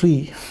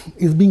 5.3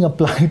 is being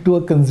applied to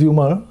a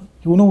consumer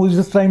who is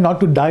just trying not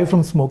to die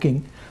from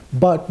smoking,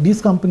 but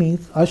these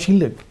companies are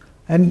shielded,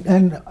 and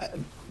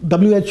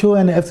WHO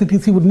and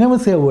FCTC would never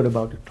say a word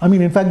about it. I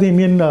mean, in fact, the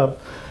Indian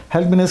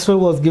health minister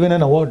was given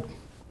an award.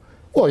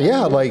 Well,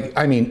 yeah,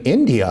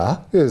 India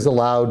is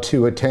allowed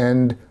to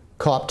attend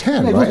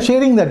COP10, right? It was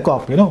chairing that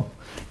COP, It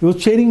was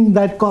chairing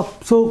that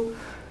COP. So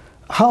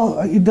how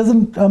it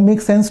doesn't make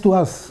sense to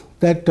us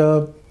that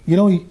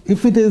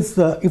if it is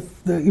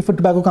if a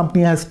tobacco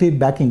company has state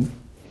backing.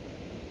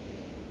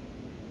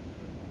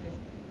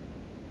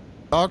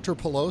 Dr.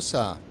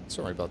 Polosa,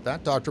 sorry about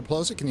that. Dr.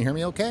 Polosa, can you hear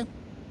me okay?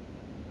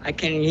 I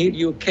can hear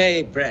you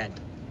okay,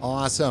 Brent.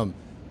 Awesome.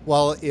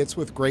 Well, it's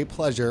with great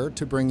pleasure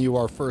to bring you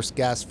our first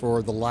guest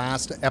for the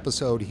last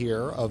episode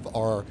here of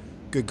our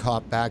Good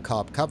Cop, Bad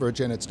Cop coverage,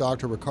 and it's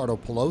Dr. Riccardo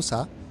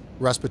Polosa,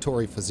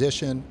 respiratory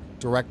physician,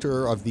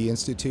 director of the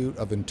Institute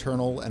of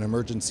Internal and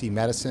Emergency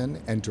Medicine,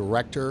 and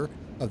director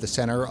of the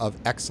Center of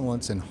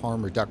Excellence in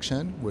Harm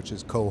Reduction, which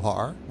is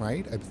COHAR,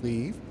 right, I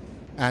believe,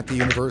 at the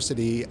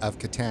University of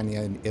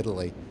Catania in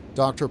Italy.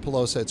 Dr.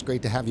 Polosa, it's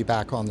great to have you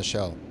back on the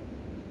show.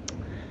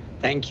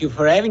 Thank you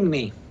for having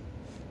me.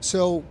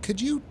 So could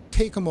you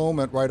take a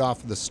moment right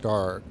off the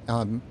start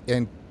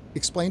and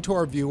explain to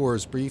our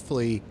viewers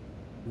briefly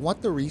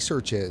what the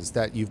research is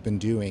that you've been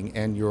doing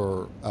and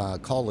your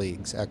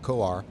colleagues at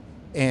COAR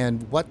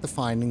and what the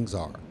findings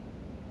are.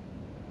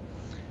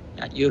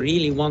 You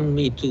really want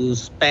me to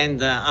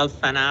spend half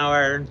an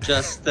hour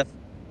just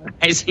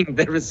analyzing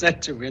the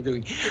research we're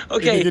doing?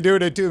 Okay. You can do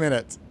it in 2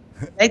 minutes.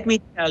 Let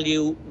me tell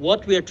you,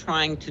 what we're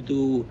trying to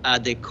do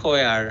at the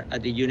COAR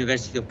at the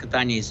University of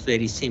Catania is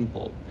very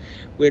simple.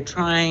 We're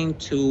trying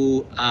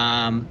to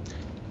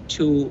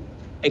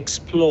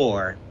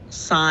explore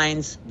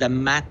science that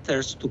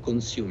matters to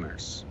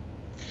consumers.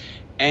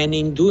 And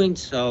in doing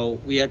so,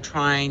 we are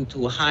trying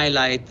to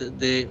highlight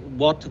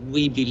what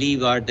we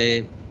believe are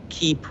the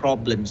key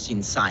problems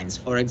in science.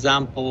 For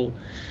example,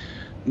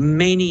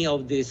 many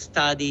of the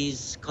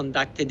studies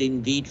conducted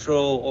in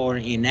vitro or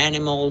in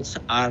animals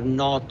are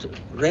not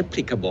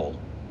replicable.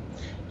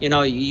 You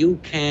know, you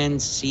can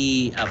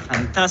see a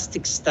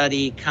fantastic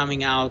study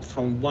coming out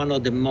from one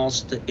of the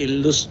most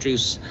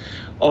illustrious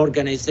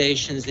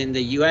organizations in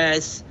the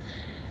US,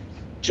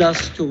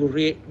 just to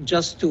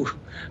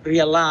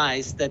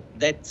realize that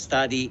that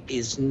study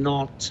is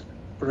not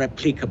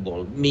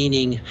replicable,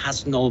 meaning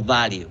has no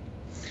value.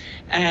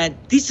 And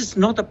this is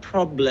not a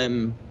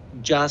problem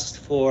just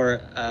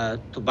for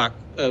tobacco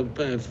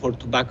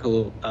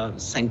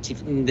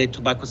scientific, in the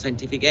tobacco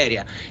scientific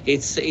area.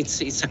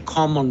 It's a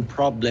common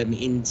problem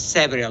in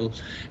several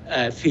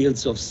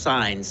fields of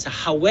science.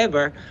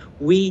 However,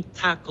 we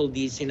tackle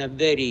this in a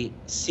very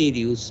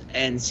serious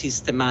and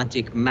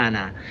systematic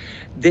manner.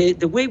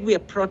 The way we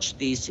approach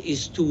this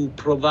is to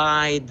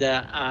provide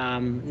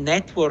a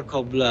network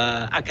of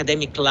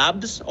academic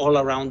labs all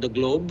around the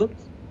globe,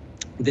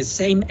 the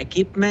same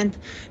equipment,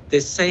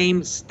 the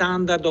same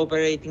standard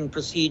operating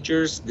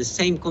procedures, the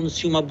same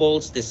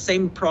consumables, the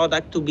same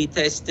product to be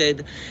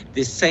tested,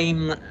 the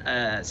same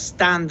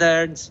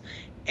standards,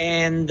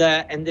 and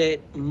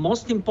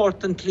most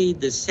importantly,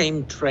 the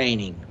same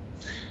training.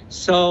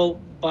 So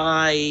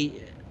by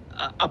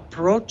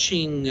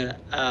approaching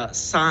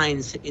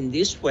science in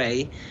this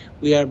way,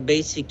 we are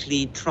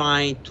basically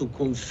trying to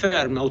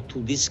confirm or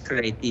to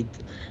discredit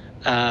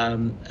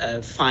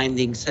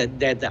findings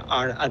that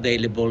are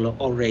available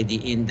already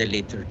in the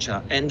literature.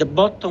 And the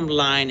bottom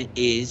line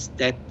is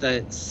that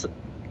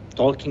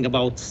talking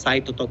about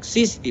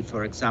cytotoxicity,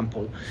 for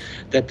example,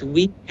 that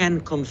we can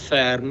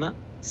confirm,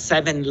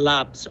 7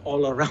 labs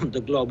all around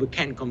the globe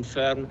can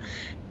confirm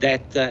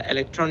that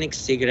electronic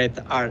cigarettes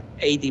are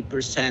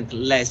 80%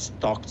 less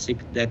toxic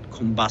than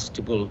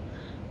combustible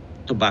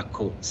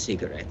tobacco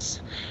cigarettes.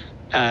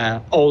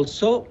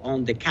 Also,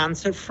 on the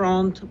cancer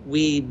front,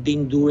 we've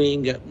been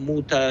doing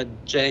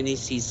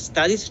mutagenesis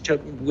studies.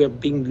 We've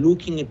been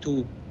looking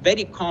into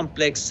very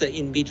complex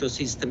in vitro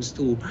systems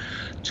to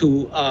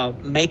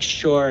make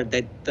sure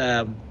that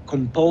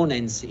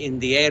components in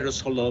the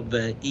aerosol of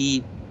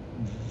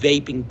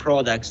e-vaping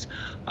products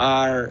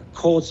are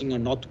causing or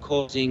not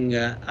causing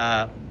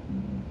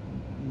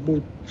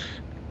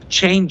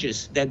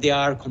changes, that they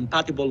are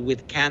compatible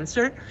with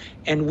cancer.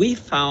 And we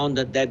found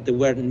that there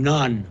were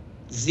none.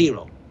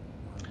 0.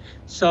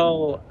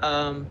 So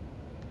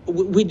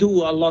we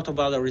do a lot of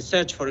other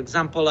research. For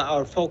example,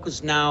 our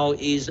focus now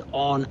is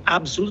on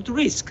absolute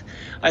risk.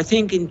 I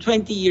think in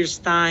 20 years'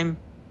 time,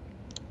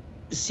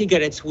 tobacco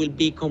cigarettes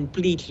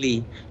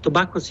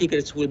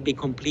will be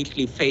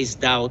completely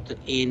phased out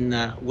in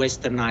the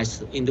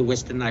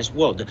westernized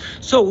world.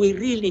 So we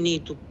really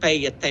need to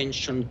pay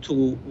attention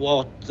to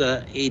what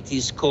it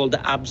is called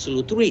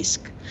absolute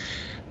risk.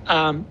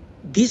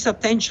 This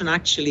attention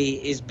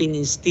actually has been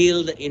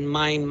instilled in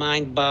my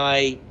mind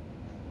by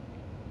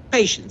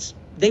patients.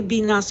 They've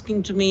been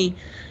asking to me,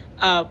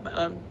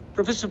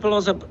 Professor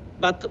Polosa,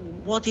 but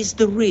what is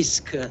the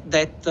risk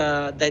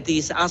that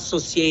is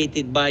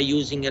associated by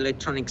using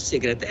electronic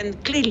cigarette?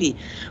 And clearly,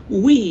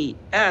 we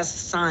as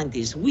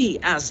scientists, we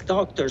as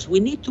doctors, we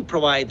need to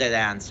provide that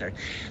answer.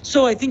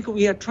 So I think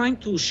we are trying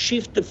to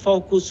shift the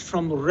focus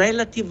from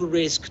relative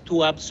risk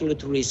to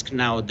absolute risk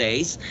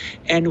nowadays.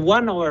 And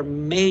one of our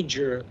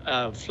major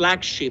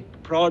flagship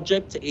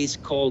project is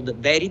called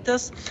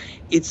Veritas.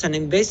 It's an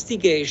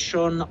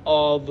investigation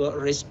of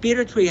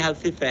respiratory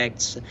health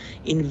effects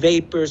in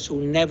vapers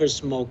who never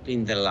smoked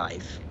in their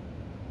life.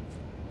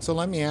 So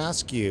let me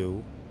ask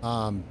you,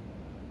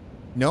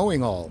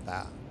 knowing all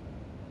that,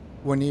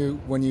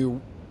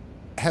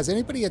 has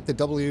anybody at the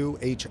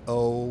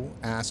WHO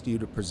asked you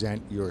to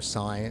present your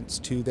science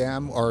to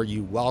them? Or are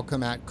you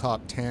welcome at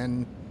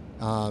COP10,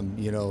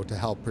 to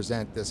help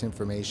present this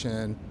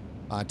information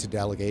to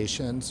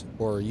delegations,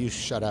 or are you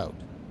shut out?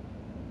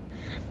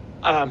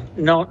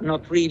 No,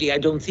 not really. I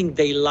don't think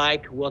they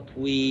like what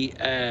we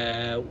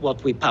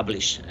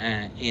publish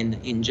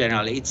in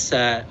general. It's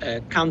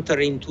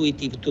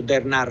counterintuitive to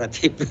their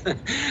narrative.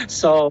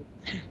 So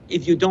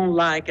if you don't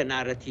like a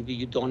narrative,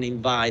 you don't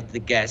invite the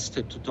guest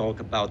to talk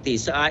about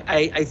this.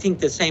 I think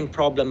the same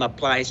problem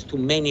applies to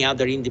many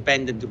other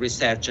independent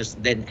researchers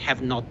that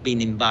have not been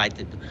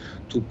invited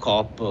to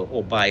COP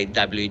or by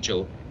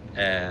WHO.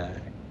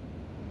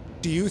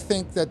 Do you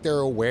think that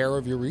they're aware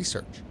of your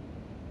research?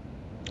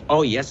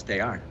 Oh, yes, they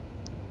are.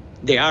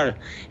 They are,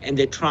 and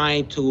they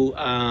try to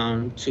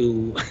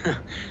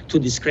to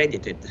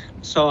discredit it.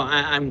 So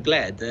I'm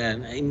glad.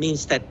 It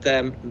means that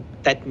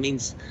that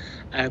means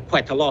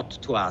quite a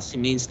lot to us. It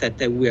means that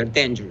we are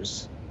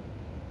dangerous.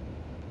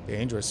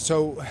 Dangerous.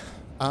 So,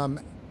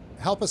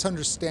 help us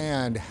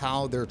understand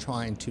how they're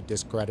trying to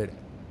discredit it.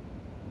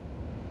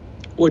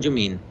 What do you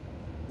mean?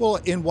 Well,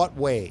 in what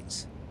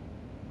ways?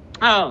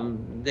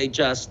 They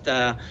just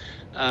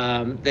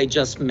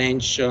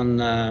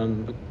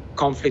mention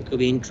conflict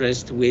of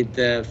interest with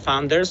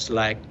funders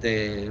like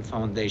the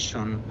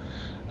Foundation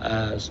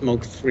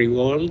Smoke-Free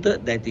World,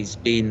 that has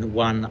been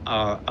one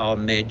of our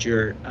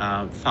major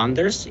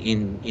funders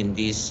in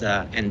this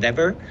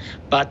endeavor.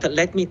 But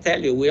let me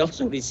tell you, we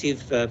also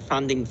receive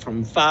funding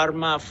from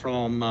pharma,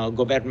 from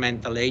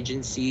governmental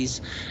agencies.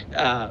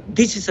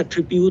 This is a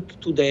tribute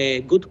to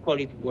the good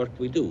quality work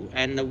we do,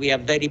 and we are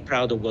very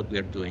proud of what we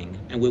are doing,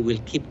 and we will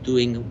keep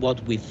doing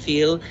what we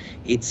feel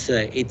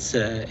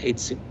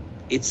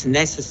it's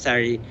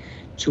necessary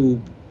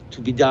to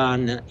be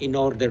done in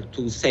order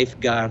to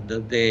safeguard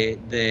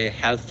the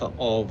health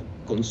of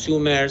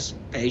consumers,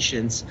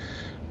 patients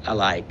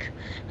alike.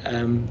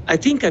 I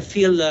think I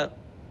feel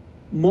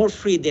more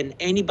free than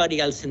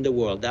anybody else in the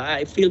world.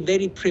 I feel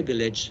very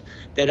privileged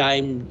that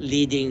I'm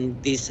leading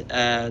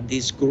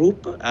this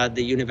group at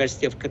the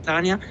University of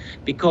Catania,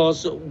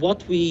 because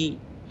what we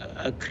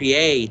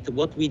create,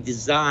 what we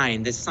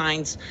design, the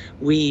science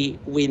we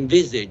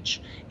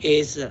envisage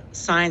is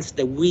science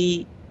that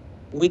we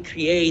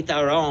create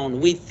our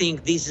own. We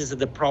think this is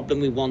the problem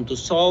we want to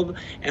solve,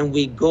 and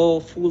we go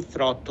full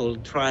throttle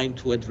trying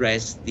to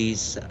address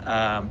these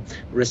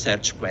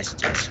research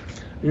questions.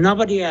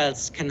 Nobody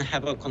else can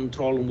have a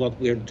control on what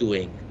we're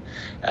doing.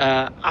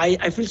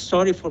 I feel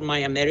sorry for my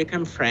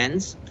American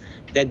friends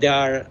that they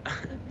are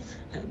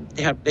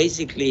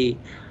basically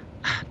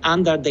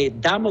under the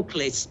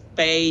Damocles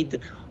spade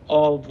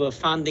of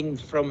funding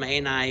from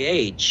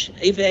NIH.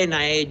 If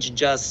NIH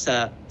just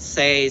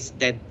says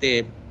that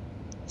the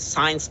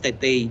science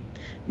that they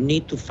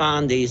need to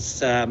fund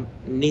is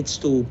needs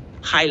to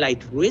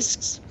highlight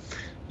risks,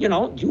 you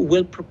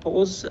will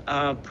propose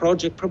a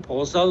project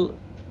proposal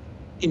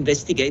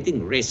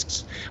investigating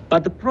risks.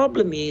 But the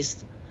problem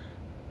is,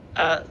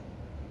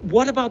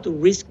 what about the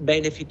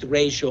risk-benefit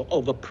ratio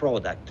of a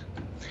product?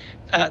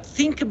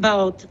 Think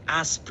about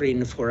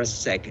aspirin for a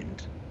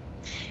second.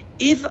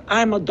 If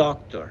I'm a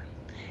doctor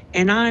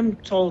and I'm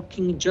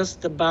talking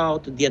just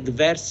about the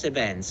adverse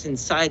events and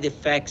side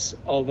effects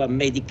of a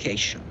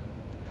medication,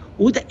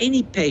 would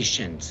any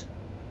patient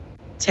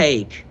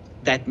take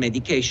that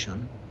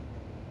medication?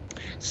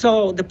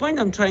 So the point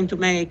I'm trying to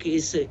make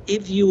is,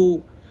 if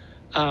you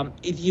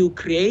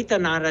create a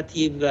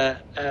narrative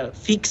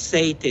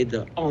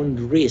fixated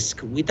on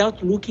risk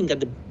without looking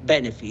at the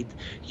benefit,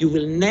 you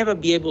will never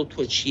be able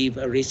to achieve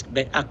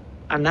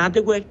an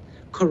adequate,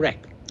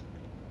 correct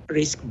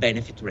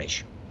risk-benefit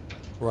ratio.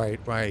 Right.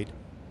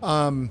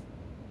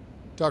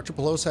 Dr.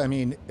 Polosa, I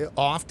mean,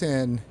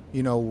 often,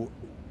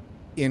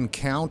 in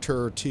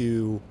counter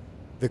to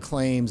the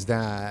claims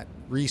that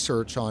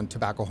research on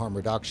tobacco harm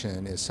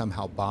reduction is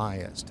somehow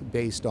biased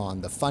based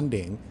on the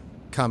funding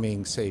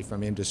coming, say,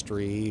 from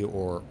industry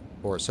or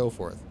so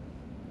forth.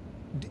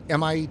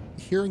 Am I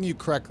hearing you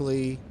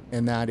correctly,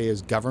 and that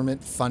is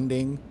government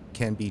funding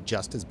can be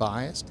just as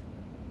biased?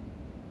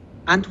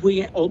 Aren't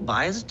we all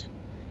biased,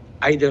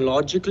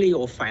 ideologically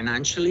or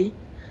financially?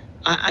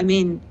 I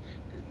mean,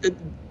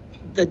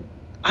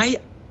 I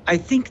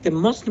think the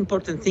most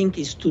important thing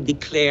is to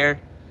declare,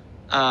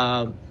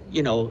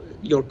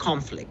 your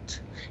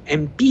conflict.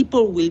 And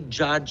people will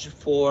judge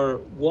for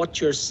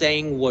what you're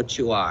saying, what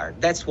you are.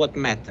 That's what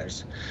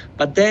matters.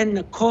 But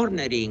then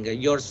cornering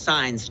your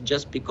science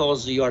just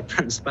because you are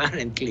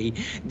transparently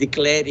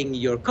declaring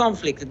your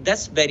conflict,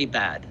 that's very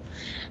bad.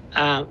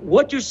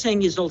 What you're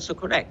saying is also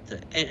correct.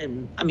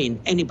 And I mean,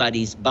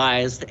 anybody's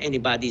biased,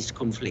 anybody's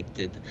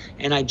conflicted.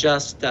 And I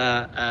just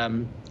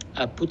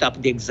put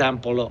up the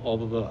example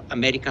of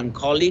American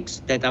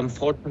colleagues that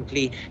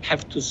unfortunately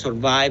have to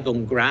survive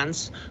on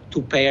grants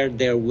to pay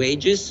their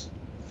wages.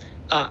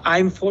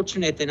 I'm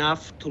fortunate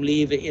enough to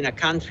live in a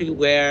country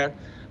where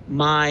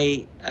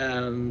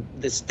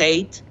the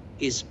state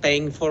is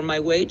paying for my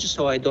wage,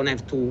 so I don't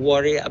have to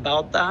worry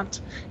about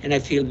that, and I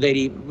feel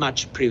very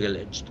much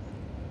privileged.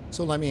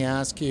 So let me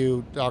ask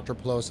you, Dr.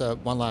 Polosa,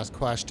 one last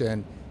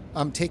question.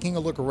 I'm taking a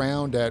look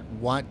around at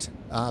what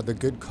the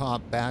Good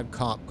Cop, Bad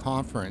Cop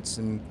conference,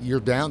 and you're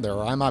down there,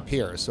 or I'm up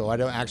here, so I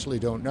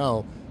don't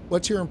know.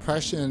 What's your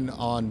impression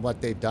on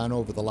what they've done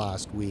over the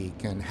last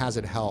week, and has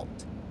it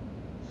helped?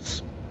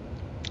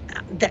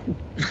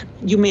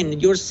 You mean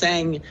you're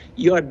saying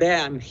you're there,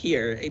 I'm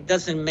here? It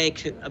doesn't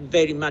make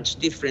very much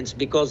difference,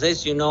 because,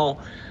 as you know,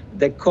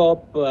 the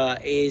COP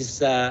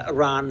is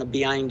run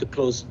behind the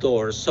closed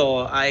doors.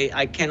 So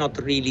I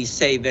cannot really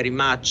say very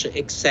much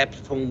except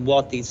from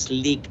what is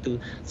leaked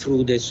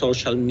through the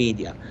social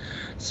media.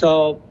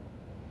 So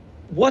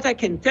what I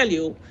can tell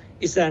you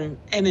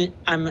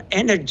I'm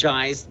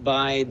energized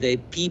by the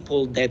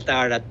people that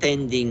are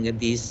attending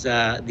this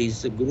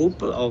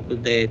group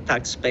of the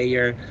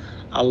Taxpayer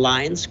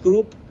Alliance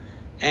group.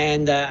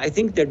 And I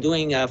think they're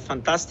doing a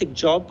fantastic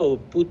job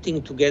of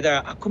putting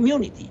together a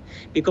community,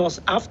 because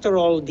after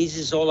all, this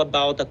is all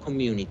about a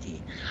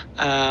community.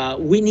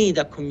 We need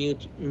a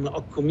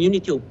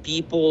community of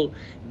people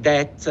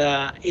that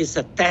is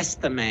a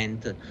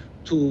testament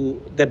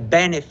to the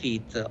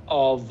benefit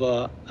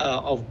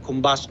of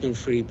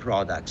combustion-free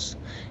products.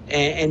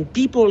 And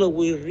people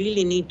will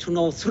really need to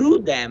know through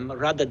them,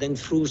 rather than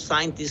through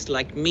scientists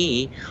like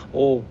me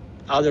or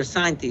other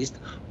scientists,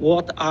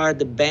 what are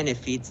the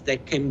benefits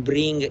that can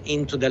bring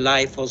into the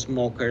life of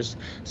smokers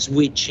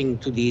switching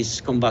to these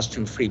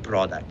combustion-free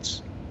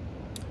products.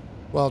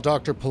 Well,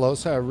 Dr.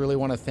 Polosa, I really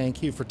want to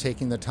thank you for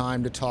taking the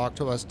time to talk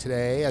to us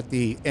today at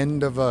the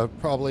end of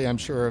probably, I'm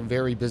sure, a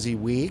very busy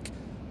week.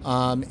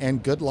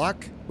 And good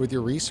luck with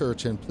your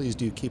research, and please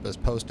do keep us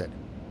posted.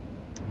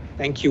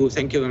 Thank you.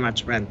 Thank you very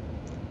much, Brent.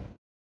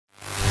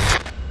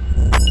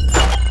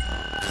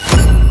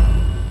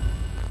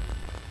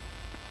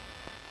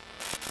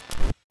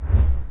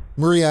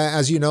 Maria,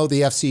 as you know,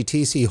 the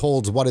FCTC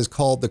holds what is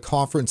called the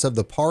Conference of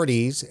the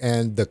Parties,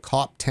 and the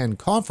COP10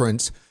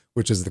 conference,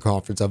 which is the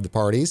Conference of the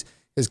Parties,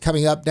 is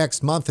coming up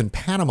next month in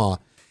Panama.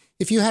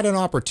 If you had an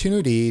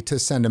opportunity to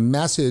send a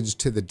message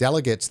to the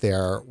delegates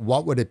there,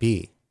 what would it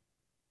be?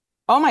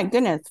 Oh my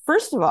goodness.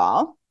 First of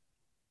all,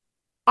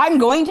 I'm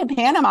going to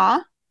Panama.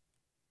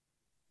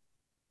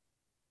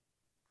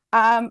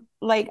 I'm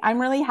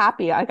really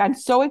happy. I'm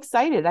so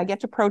excited. I get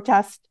to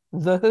protest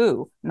the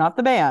WHO, not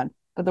the band,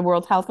 but the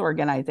World Health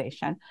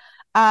Organization.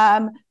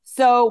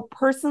 So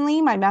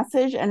personally, my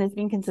message, and it's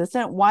been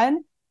consistent,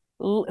 one,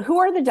 who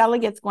are the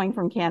delegates going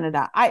from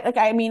Canada? I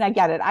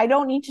get it. I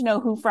don't need to know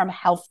who from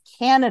Health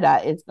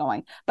Canada is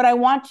going, but I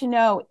want to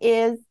know,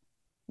 is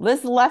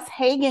this Les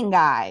Hagen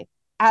guy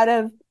out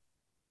of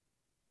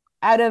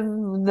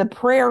the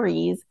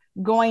prairies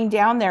going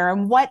down there,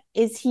 and what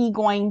is he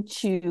going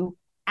to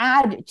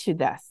add to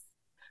this?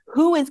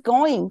 Who is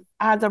going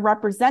as a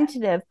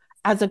representative,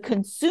 as a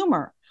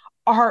consumer?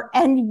 Are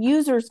end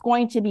users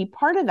going to be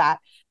part of that?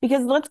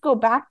 Because let's go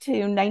back to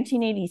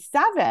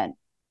 1987.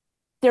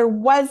 There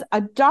was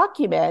a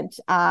document,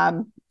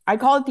 I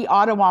call it the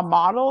Ottawa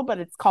model, but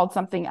it's called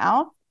something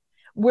else,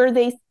 where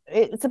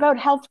it's about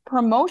health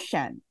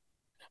promotion.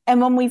 And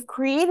when we've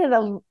created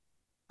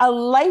a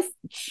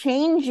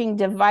life-changing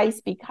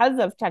device because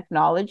of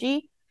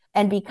technology,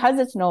 and because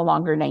it's no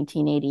longer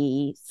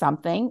 1980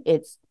 something,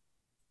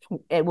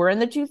 we're in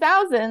the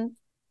 2000s,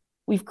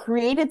 we've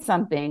created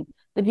something.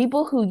 The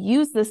people who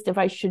use this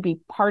device should be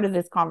part of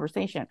this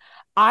conversation.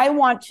 I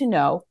want to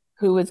know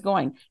who is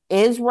going.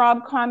 Is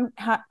Rob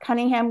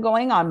Cunningham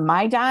going on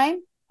my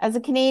dime as a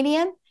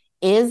Canadian?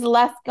 Is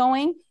Les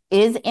going?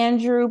 Is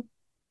Andrew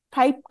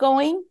Pipe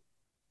going?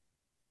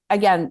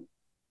 Again,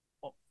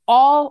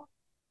 all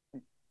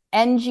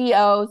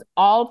NGOs,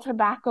 all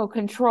tobacco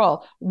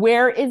control.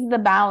 Where is the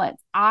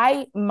balance?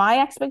 My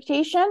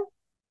expectation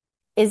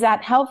is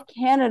that Health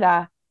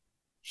Canada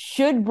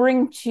should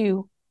bring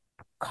to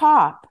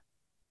COP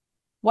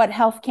what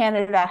Health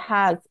Canada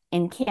has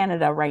in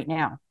Canada right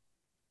now.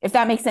 If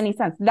that makes any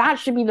sense, that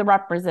should be the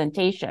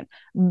representation.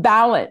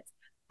 Balance,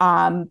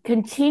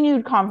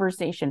 continued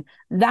conversation.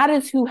 That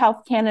is who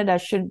Health Canada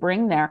should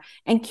bring there.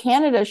 And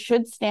Canada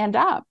should stand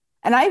up.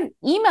 And I've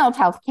emailed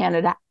Health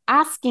Canada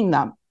asking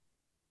them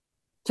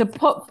to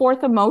put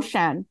forth a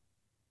motion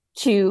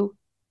to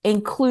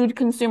include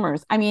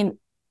consumers. I mean,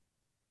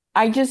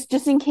 I just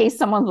in case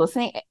someone's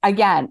listening,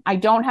 again, I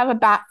don't have a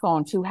bat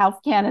phone to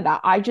Health Canada.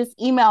 I just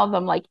email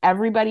them like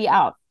everybody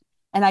else.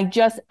 And I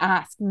just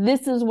ask,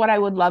 this is what I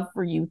would love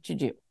for you to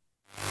do.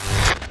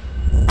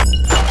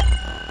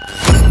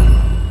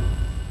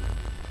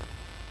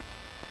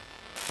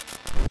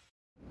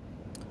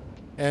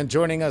 And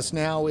joining us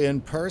now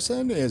in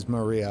person is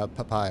Maria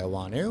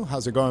Papaioannoy.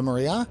 How's it going,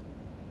 Maria?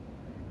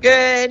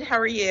 Good. How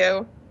are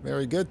you?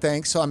 Very good,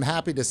 thanks. So I'm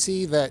happy to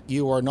see that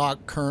you are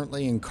not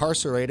currently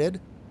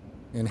incarcerated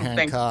in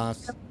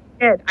handcuffs.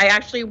 Good. I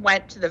actually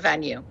went to the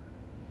venue.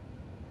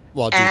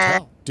 Well,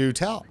 do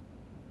tell.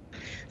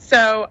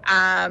 So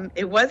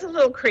it was a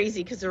little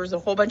crazy because there was a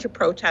whole bunch of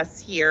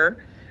protests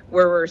here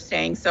where we're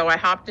staying. So I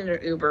hopped in an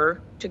Uber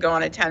to go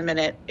on a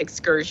 10-minute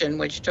excursion,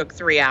 which took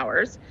 3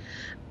 hours.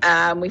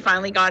 We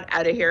finally got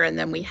out of here, and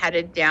then we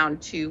headed down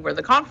to where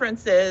the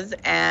conference is.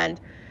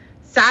 And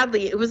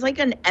sadly, it was like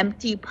an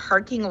empty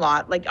parking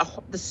lot, like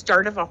the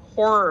start of a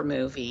horror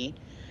movie.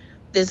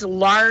 This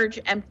large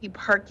empty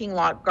parking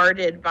lot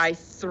guarded by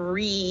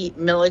 3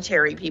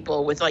 military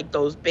people with like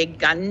those big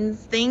guns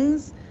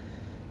things.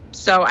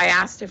 So I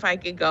asked if I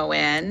could go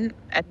in,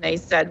 and they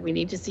said, we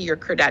need to see your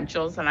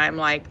credentials. And I'm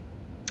like,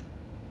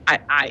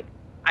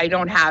 I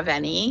don't have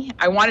any.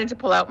 I wanted to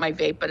pull out my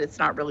vape, but it's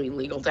not really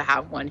legal to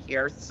have one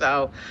here.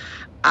 So,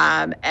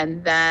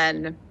 and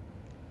then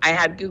I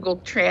had Google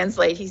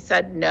Translate. He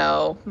said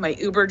no. My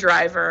Uber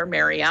driver,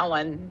 Mary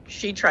Ellen,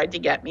 she tried to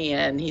get me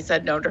in. He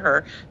said no to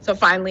her. So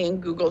finally in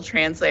Google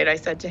Translate, I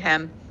said to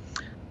him,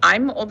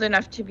 I'm old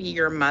enough to be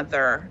your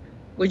mother.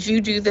 Would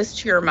you do this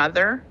to your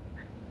mother?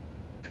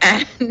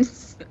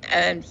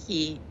 And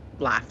he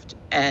laughed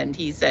and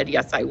he said,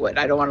 yes, I would.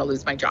 I don't want to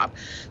lose my job.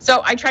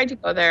 So I tried to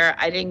go there.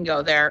 I didn't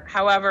go there.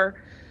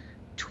 However,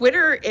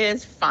 Twitter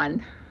is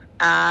fun.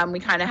 We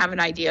kind of have an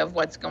idea of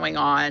what's going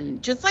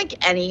on, just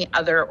like any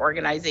other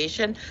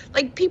organization.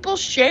 Like, people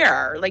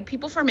share, like,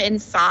 people from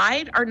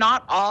inside are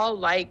not all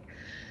like,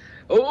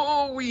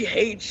 oh, we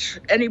hate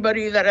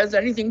anybody that has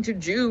anything to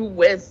do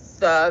with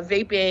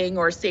vaping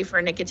or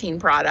safer nicotine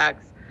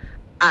products.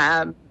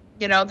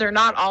 You know, they're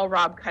not all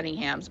Rob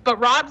Cunninghams, but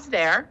Rob's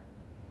there.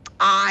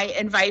 I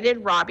invited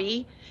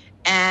Robbie,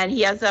 and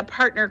he has a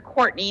partner,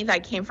 Courtney,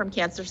 that came from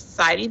Cancer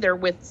Society. They're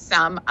with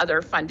some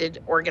other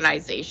funded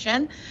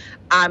organization.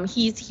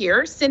 He's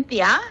here.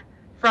 Cynthia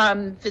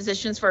from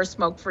Physicians for a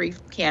Smoke-Free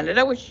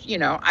Canada, which, you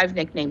know, I've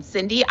nicknamed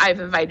Cindy. I've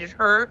invited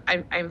her.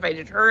 I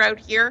invited her out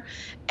here.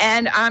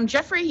 And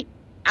Jeffrey,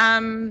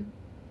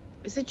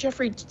 is it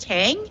Jeffrey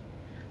Tang?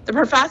 The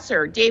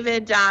professor,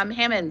 David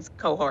Hammond's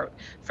cohort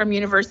from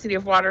University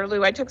of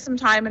Waterloo. I took some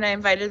time and I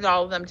invited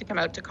all of them to come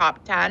out to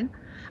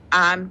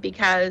COP10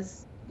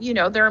 because, you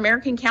know, their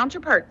American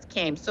counterparts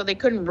came, so they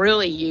couldn't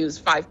really use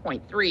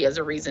 5.3 as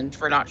a reason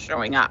for not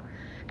showing up.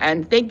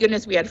 And thank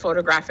goodness we had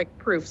photographic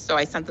proof, so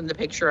I sent them the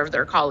picture of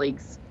their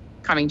colleagues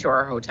coming to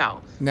our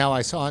hotel. Now,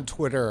 I saw on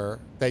Twitter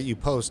that you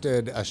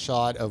posted a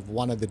shot of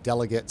one of the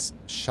delegates'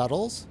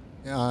 shuttles.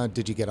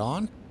 Did you get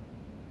on?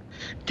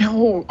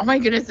 No, oh my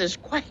goodness, there's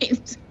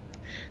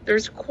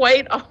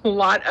quite a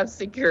lot of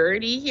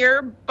security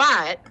here,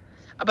 but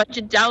a bunch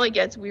of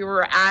delegates, we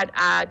were at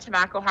a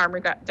tobacco harm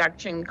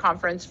reduction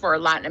conference for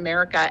Latin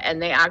America,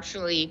 and they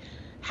actually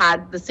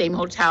had the same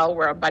hotel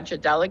where a bunch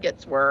of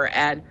delegates were.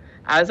 And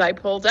as I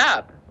pulled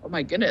up, oh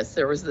my goodness,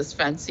 there was this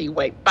fancy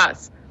white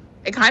bus.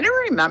 It kind of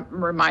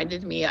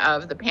reminded me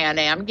of the Pan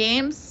Am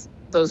Games,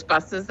 those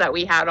buses that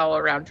we had all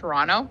around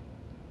Toronto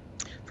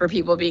for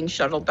people being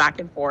shuttled back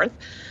and forth.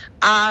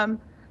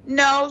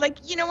 No,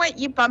 like, you know what?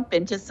 You bump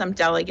into some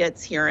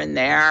delegates here and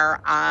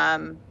there.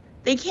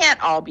 They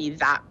can't all be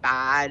that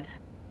bad.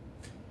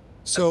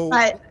 So,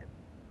 but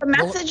the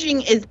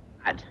messaging is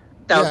bad,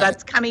 though. Yeah.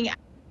 That's coming out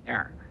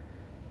there.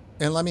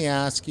 And let me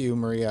ask you,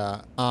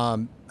 Maria,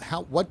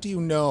 what do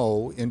you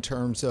know in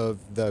terms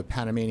of the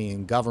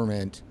Panamanian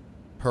government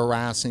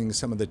harassing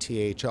some of the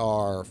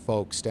THR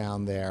folks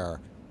down there?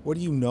 What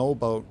do you know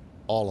about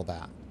all of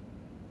that?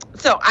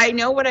 So I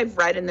know what I've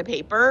read in the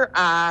paper.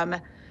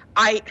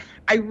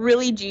 I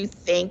really do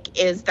think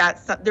is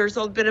that there's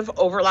a bit of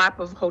overlap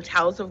of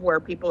hotels of where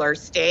people are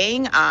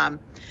staying,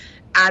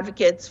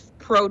 advocates,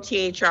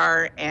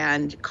 pro-THR,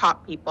 and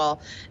COP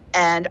people.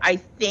 And I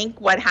think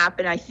what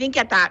happened, I think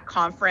at that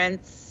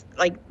conference,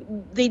 like,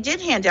 they did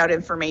hand out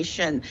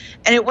information,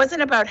 and it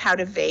wasn't about how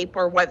to vape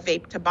or what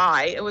vape to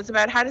buy. It was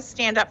about how to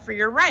stand up for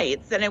your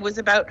rights, and it was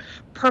about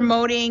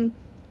promoting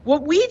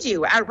what we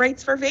do at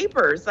Rights for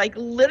Vapers, like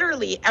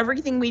literally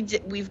everything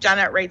we've done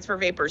at Rights for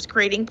Vapers,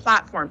 creating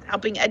platforms,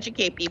 helping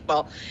educate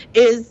people,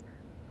 is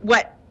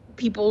what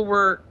people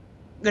were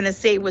going to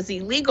say was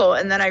illegal.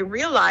 And then I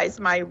realized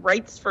my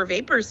Rights for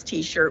Vapers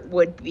t-shirt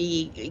would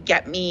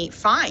get me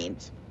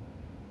fined.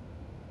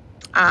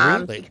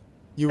 Really?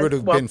 You would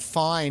have been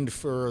fined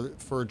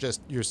for just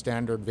your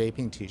standard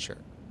vaping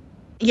t-shirt?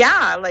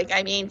 Yeah, like,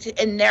 I mean,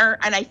 and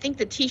I think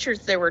the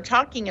t-shirts they were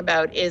talking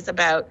about is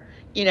about,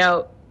 you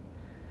know,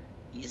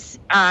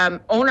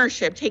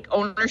 ownership, take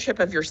ownership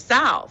of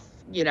yourself,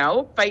 you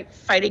know,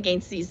 fight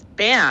against these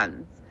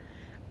bans.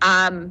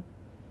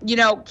 You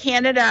know,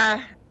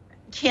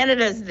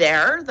 Canada's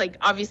there. Like,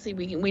 obviously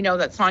we know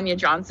that Sonia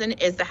Johnson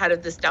is the head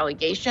of this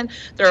delegation.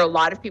 There are a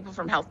lot of people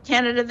from Health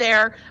Canada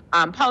there,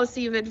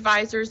 policy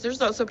advisors.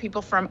 There's also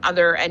people from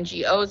other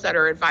NGOs that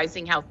are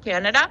advising Health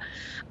Canada.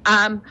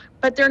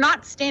 But they're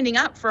not standing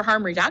up for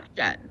harm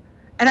reduction.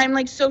 And I'm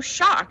like so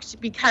shocked,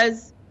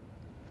 because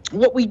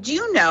what we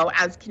do know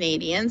as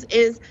Canadians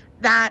is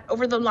that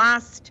over the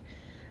last,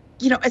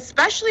 you know,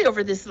 especially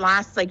over this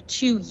last like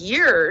 2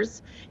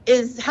 years,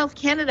 is Health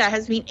Canada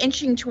has been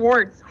inching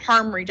towards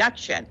harm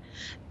reduction,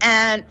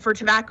 and for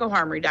tobacco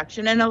harm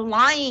reduction, and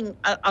aligning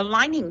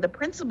the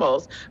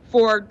principles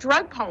for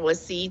drug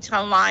policy to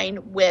align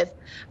with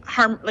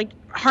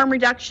harm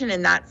reduction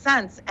in that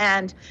sense.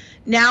 And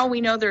now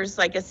we know there's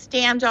like a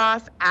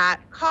standoff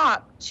at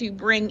COP to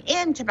bring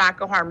in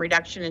tobacco harm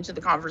reduction into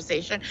the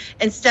conversation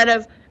instead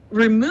of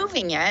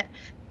removing it.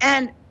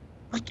 And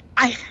like,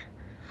 I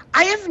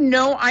have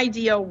no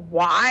idea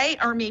why,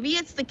 or maybe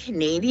it's the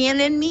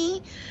Canadian in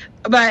me,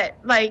 but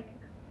like,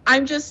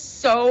 I'm just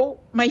so,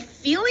 my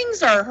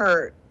feelings are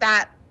hurt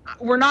that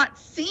we're not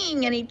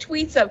seeing any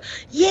tweets of,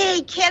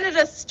 yay,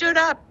 Canada stood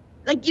up.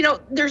 Like, you know,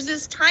 there's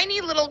this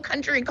tiny little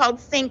country called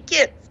St.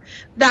 Kitts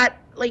that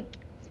like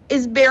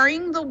is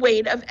bearing the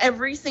weight of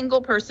every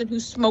single person who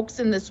smokes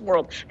in this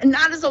world. And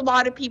that is a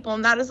lot of people,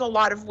 and that is a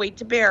lot of weight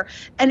to bear.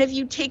 And if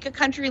you take a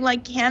country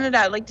like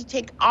Canada, like, to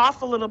take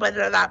off a little bit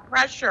of that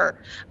pressure,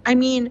 I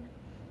mean,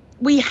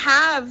 we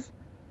have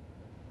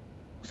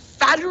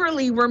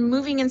federally, we're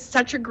moving in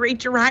such a great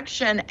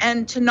direction,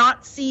 and to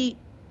not see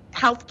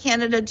Health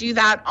Canada do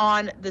that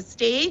on the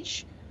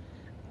stage,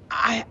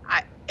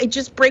 it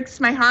just breaks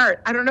my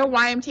heart. I don't know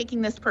why I'm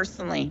taking this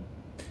personally.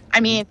 I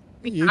mean,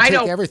 you I take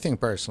don't, everything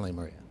personally,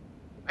 Maria.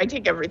 I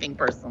take everything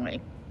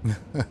personally.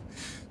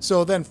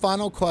 So then,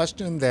 final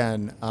question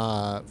then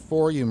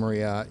for you,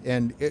 Maria,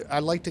 and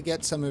I'd like to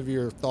get some of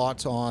your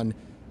thoughts on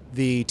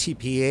the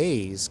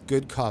TPA's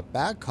Good Cop,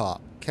 Bad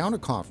Cop counter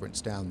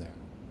conference down there.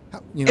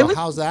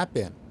 How's that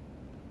been?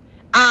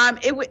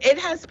 It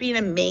has been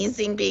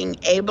amazing being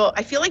able,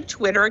 I feel like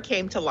Twitter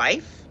came to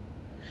life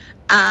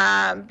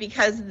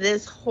because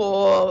this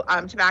whole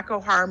tobacco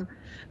harm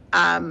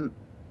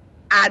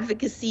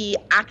advocacy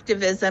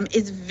activism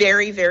is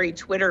very, very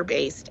Twitter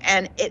based,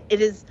 and it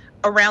is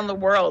around the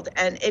world,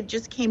 and it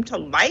just came to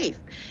life.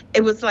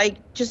 It was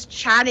like just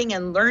chatting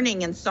and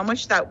learning, and so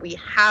much that we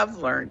have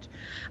learned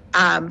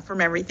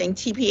from everything.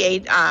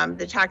 TPA,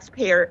 the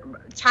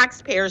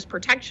Taxpayers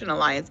Protection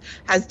Alliance,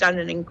 has done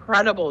an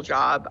incredible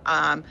job.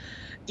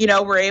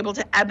 We're able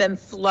to ebb and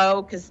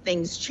flow because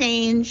things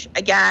change.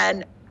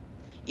 Again,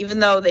 even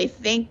though they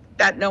think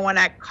that no one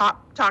at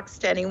COP talks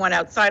to anyone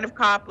outside of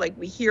COP, like,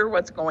 we hear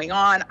what's going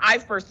on.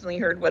 I've personally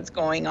heard what's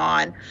going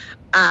on.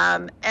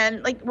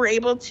 And like, we're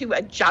able to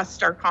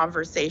adjust our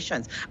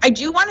conversations. I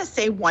do want to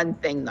say one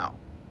thing though.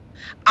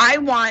 I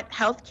want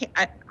Health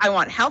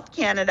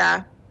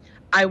Canada.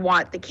 I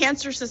want the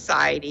Cancer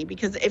Society,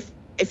 because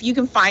if you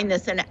can find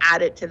this and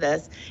add it to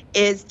this,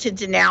 is to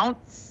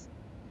denounce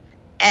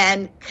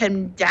and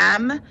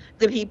condemn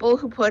the people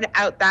who put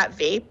out that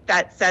vape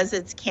that says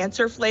it's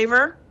cancer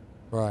flavor.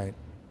 Right.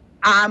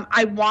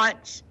 I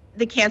want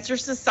the Cancer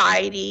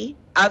Society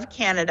of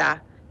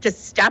Canada to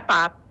step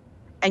up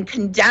and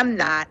condemn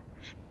that,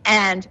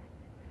 and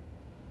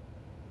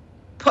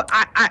put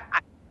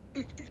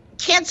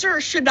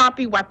cancer should not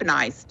be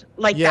weaponized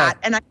like that.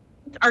 And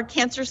our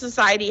Cancer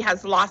Society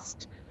has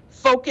lost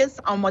focus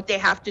on what they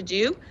have to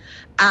do.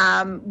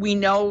 We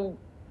know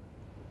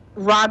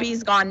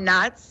Robbie's gone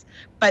nuts,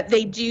 but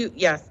they do.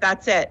 Yes,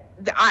 that's it.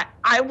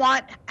 I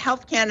want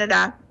Health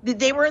Canada.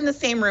 They were in the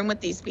same room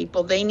with these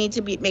people. They need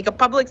to make a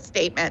public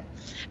statement,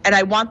 and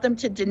I want them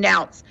to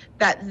denounce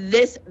that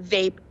this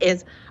vape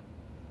is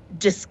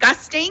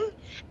disgusting.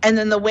 And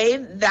then the way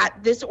that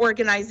this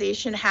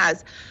organization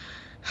has,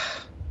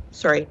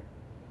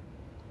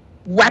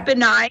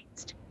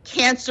 weaponized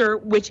cancer,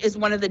 which is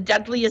one of the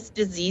deadliest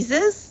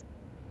diseases,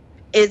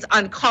 is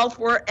uncalled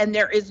for, and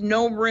there is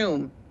no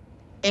room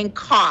in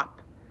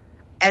COP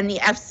and the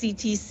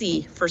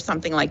FCTC for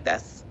something like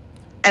this.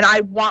 And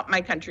I want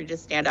my country to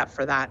stand up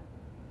for that.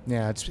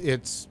 Yeah,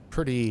 it's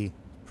pretty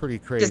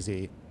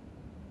crazy.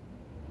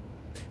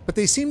 But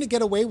they seem to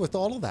get away with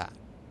all of that.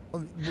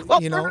 Well,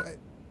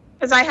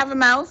 because I have a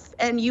mouth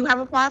and you have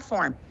a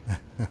platform.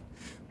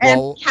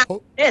 Well,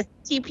 and this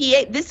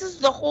TPA, this is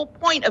the whole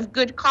point of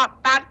Good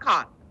Cop, Bad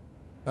Cop.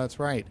 That's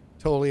right.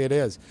 Totally it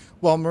is.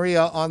 Well,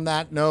 Maria, on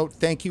that note,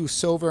 thank you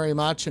so very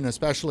much, and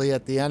especially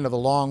at the end of a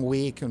long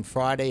week and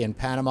Friday in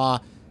Panama.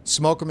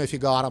 Smoke them if you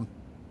got them.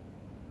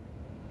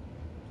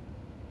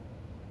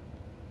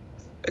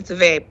 It's a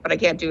vape, but I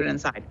can't do it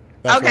inside.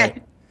 That's okay.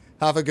 Right.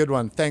 Have a good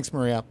one. Thanks,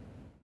 Maria.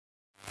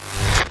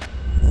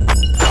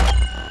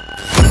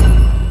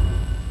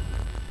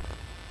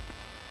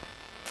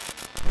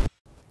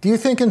 Do you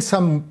think in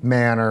some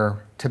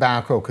manner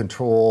tobacco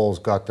control's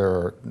got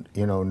their,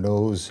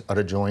 nose out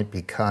of joint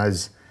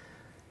because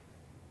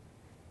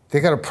they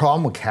got a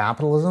problem with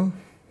capitalism?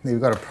 They've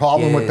got a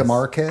problem with the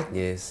market?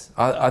 Yes.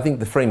 I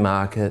think the free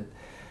market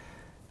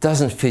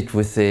doesn't fit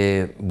with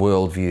their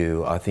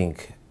worldview. I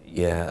think,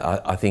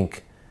 I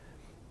think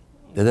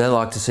they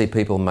like to see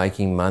people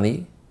making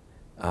money.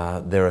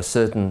 There are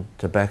certain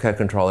tobacco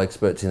control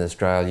experts in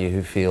Australia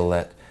who feel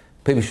that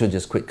people should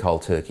just quit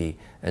cold turkey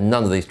and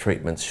none of these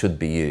treatments should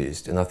be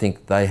used. And I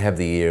think they have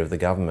the ear of the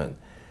government.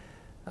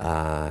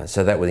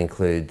 So that would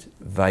include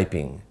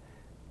vaping.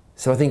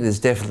 So I think there's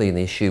definitely an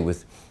issue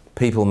with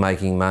people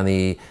making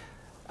money.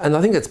 And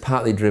I think it's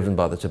partly driven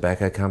by the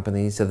tobacco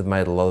companies that have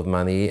made a lot of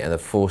money and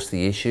have forced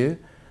the issue,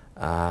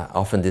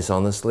 often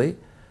dishonestly.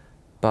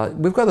 But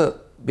we've got to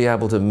be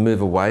able to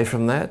move away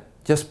from that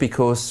just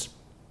because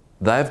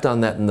they've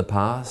done that in the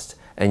past.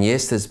 And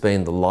yes, there's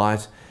been the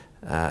light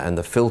and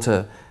the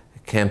filter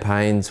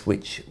campaigns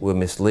which were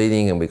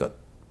misleading, and we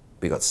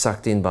got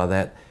sucked in by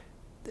that.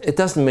 It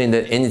doesn't mean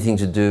that anything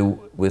to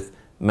do with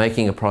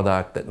making a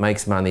product that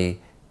makes money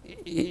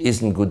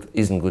isn't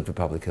good for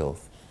public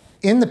health.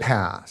 In the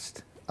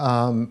past,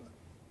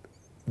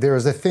 there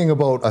is a thing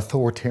about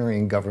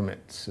authoritarian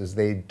governments, is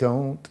they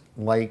don't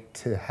like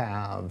to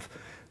have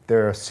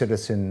their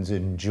citizens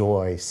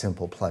enjoy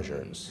simple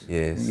pleasures.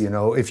 Yes.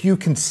 If you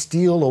can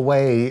steal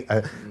away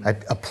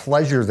a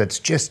pleasure that's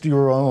just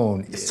your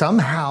own, yes,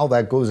 somehow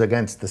that goes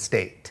against the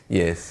state.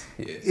 Yes.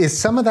 Is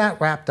some of that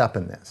wrapped up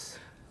in this?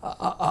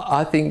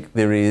 I think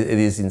it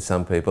is in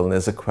some people, and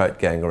there's a quote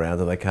going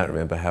around, and I can't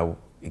remember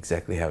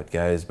exactly how it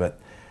goes, but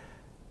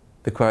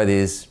the quote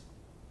is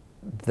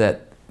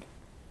that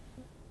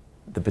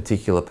the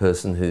particular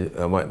person, who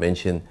I won't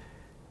mention,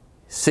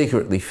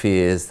 secretly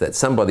fears that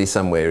somebody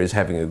somewhere is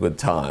having a good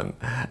time.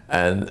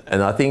 And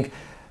I think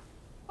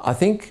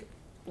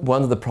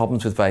one of the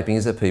problems with vaping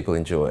is that people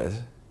enjoy it.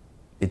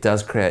 It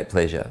does create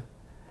pleasure.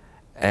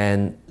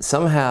 And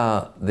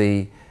somehow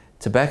the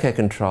tobacco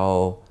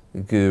control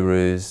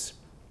gurus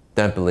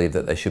don't believe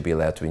that they should be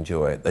allowed to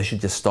enjoy it. They should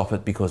just stop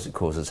it because it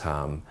causes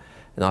harm.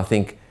 And I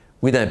think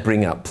we don't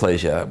bring up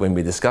pleasure when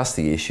we discuss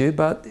the issue,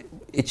 but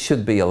it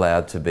should be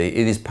allowed to be.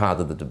 It is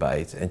part of the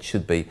debate, and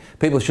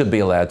people should be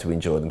allowed to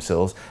enjoy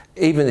themselves,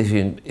 even if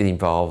it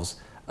involves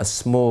a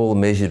small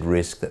measured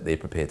risk that they're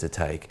prepared to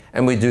take.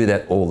 And we do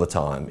that all the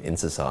time in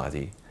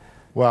society.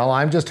 Well,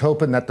 I'm just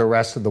hoping that the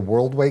rest of the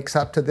world wakes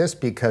up to this,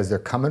 because they're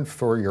coming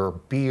for your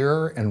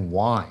beer and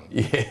wine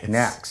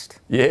next.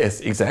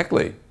 Yes,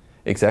 exactly.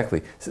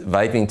 Exactly.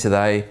 Vaping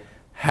today,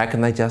 how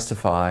can they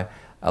justify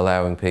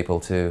allowing people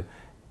to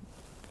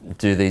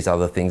do these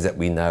other things that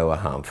we know are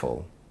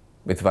harmful?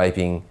 With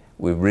vaping,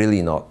 we're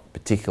really not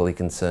particularly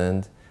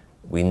concerned.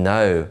 We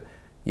know,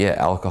 yeah,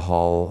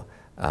 alcohol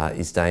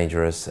is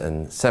dangerous,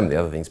 and some of the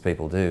other things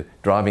people do.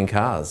 Driving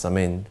cars, I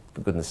mean,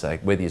 for goodness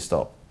sake, where do you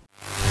stop?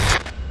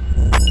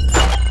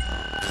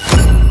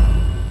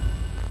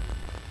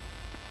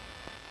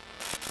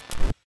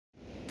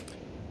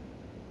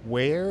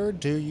 Where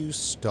do you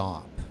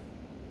stop?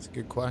 It's a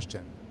good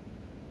question.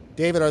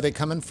 David, are they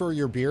coming for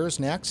your beers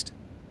next?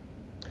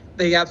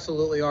 They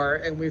absolutely are,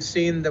 and we've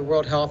seen the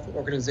World Health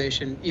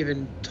Organization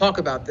even talk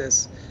about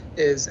this,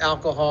 is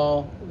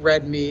alcohol,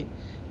 red meat,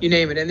 you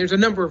name it. And there's a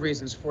number of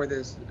reasons for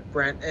this,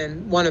 Brent,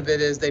 and one of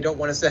it is they don't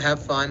want us to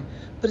have fun,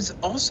 but it's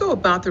also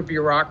about their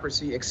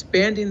bureaucracy,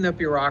 expanding the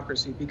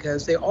bureaucracy,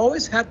 because they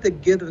always have to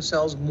give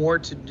themselves more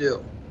to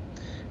do,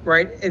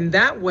 right? And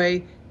that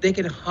way, they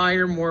can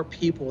hire more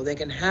people, they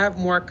can have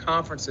more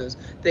conferences,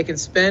 they can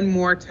spend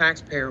more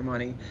taxpayer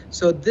money.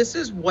 So this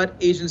is what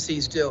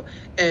agencies do.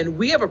 And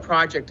we have a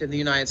project in the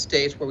United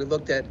States where we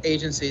look at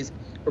agencies,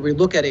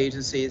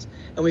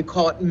 and we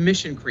call it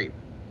mission creep.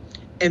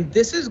 And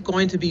this is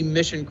going to be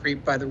mission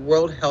creep by the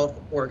World Health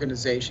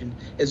Organization,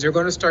 is they're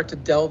going to start to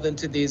delve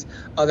into these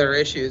other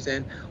issues.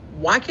 And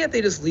why can't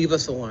they just leave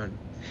us alone?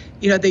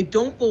 You know, they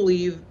don't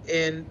believe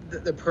in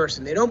the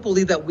person. They don't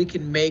believe that we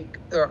can make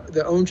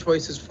their own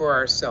choices for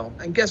ourselves.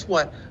 And guess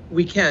what?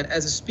 We can.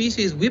 As a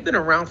species, we've been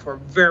around for a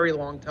very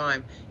long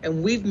time,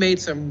 and we've made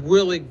some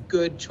really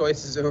good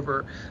choices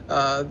over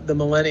the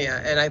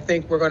millennia. And I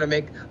think we're going to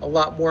make a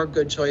lot more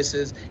good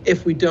choices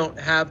if we don't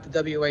have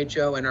the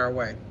WHO in our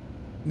way.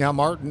 Now,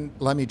 Martin,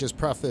 let me just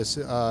preface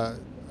you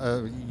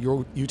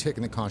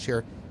taking the conch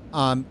here.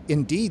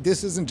 Indeed,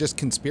 this isn't just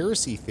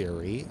conspiracy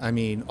theory. I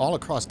mean, all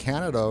across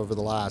Canada over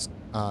the last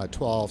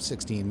 12,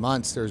 16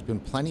 months, there's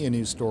been plenty of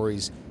news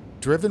stories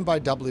driven by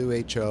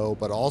WHO,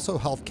 but also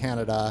Health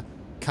Canada,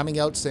 coming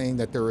out saying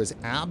that there is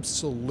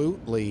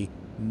absolutely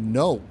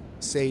no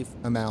safe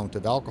amount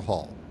of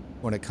alcohol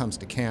when it comes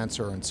to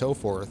cancer and so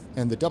forth.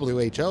 And the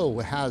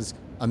WHO has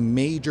a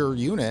major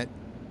unit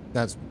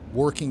that's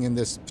working in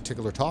this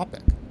particular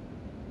topic.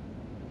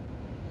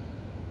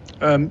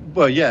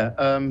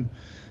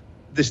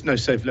 This no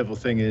safe level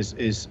thing is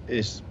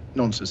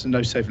nonsense, and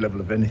no safe level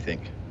of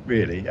anything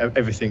really.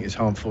 Everything is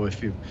harmful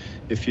if you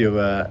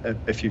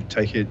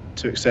take it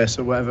to excess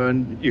or whatever,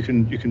 and you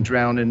can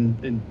drown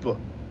in what,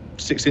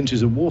 6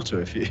 inches of water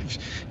if you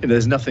know,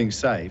 there's nothing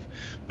safe.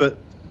 But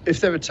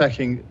if they're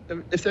attacking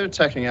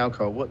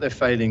alcohol, what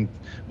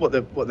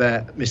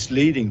they're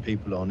misleading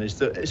people on is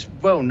that it's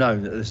well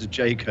known that there's a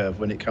J curve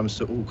when it comes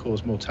to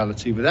all-cause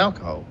mortality with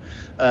alcohol,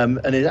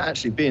 and it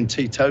actually, being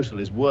teetotal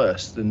is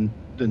worse than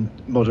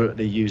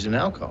moderately using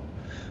alcohol.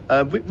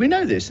 We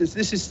know this.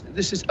 This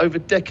is over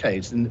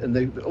decades,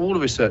 and all the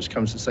research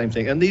comes to the same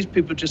thing. And these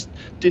people just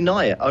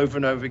deny it over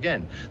and over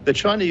again. They're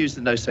trying to use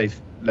the no safe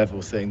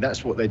level thing.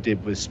 That's what they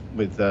did with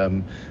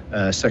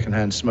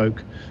secondhand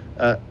smoke.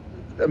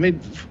 I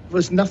mean,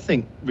 there's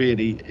nothing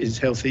really is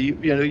healthy.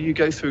 You know, you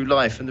go through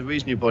life, and the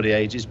reason your body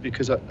ages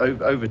because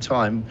over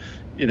time,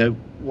 you know,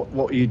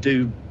 what you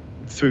do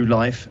through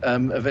life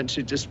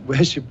eventually just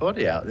wears your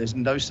body out. There's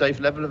no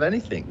safe level of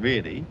anything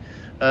really.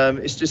 They're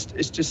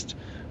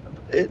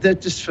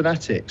just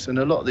fanatics, and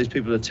a lot of these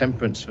people are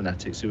temperance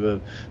fanatics who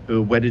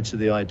are wedded to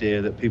the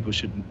idea that people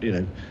should, you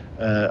know,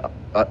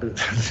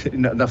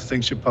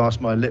 nothing should pass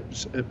my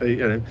lips,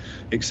 you know,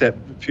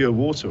 except pure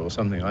water or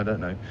something. I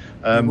don't know.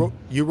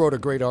 You wrote a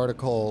great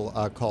article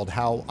called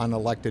 "How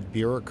Unelected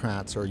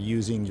Bureaucrats Are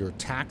Using Your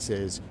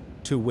Taxes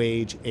to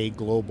Wage a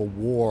Global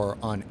War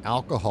on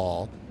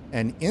Alcohol,"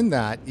 and in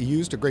that you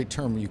used a great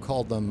term. You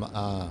called them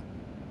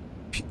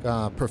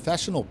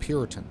professional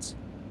Puritans.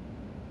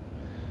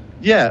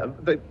 Yeah,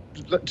 but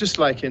just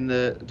like in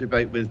the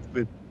debate with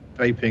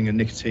vaping and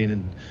nicotine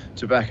and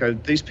tobacco,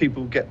 these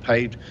people get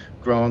paid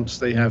grants.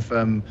 They have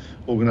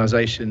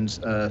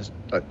organisations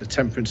like the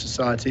Temperance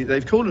Society.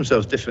 They've called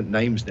themselves different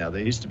names now.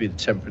 They used to be the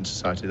Temperance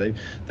Society.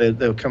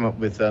 They'll come up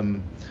with I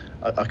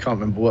can't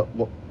remember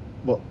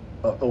what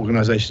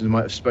organisations I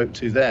might have spoke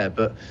to there,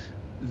 but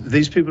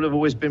these people have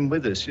always been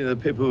with us. You know,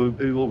 the people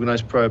who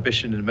organised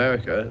prohibition in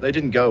America, they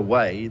didn't go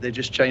away. They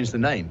just changed the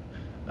name.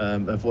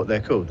 of what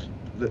they're called.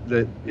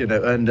 You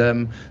know,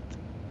 and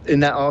in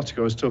that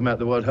article I was talking about,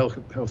 the World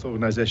Health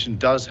Organization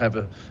does have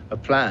a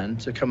plan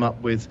to come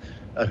up with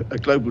a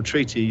global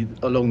treaty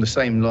along the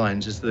same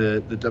lines as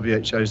the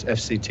WHO's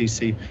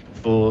FCTC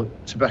for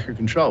tobacco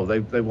control.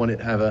 They want it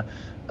to have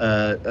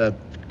a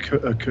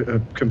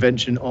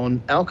convention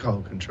on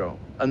alcohol control,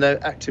 and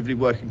they're actively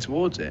working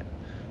towards it.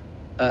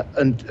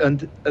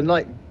 And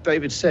like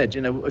David said,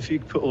 you know, if you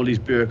put all these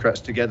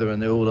bureaucrats together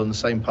and they're all on the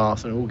same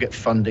path and all get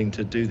funding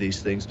to do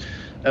these things,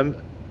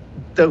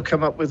 they'll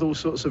come up with all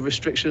sorts of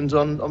restrictions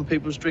on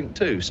people's drink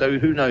too. So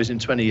who knows in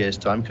 20 years'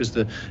 time, because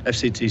the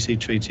FCTC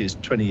treaty is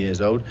 20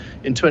 years old,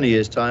 in 20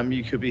 years' time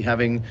you could be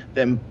having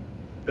them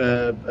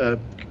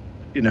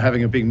you know,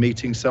 having a big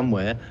meeting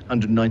somewhere,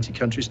 190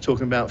 countries,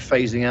 talking about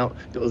phasing out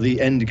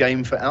the end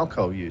game for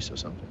alcohol use or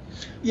something.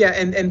 Yeah,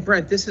 and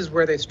Brent, this is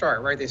where they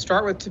start, right? They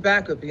start with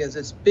tobacco because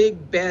it's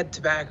big, bad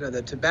tobacco,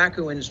 the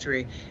tobacco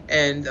industry,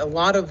 and a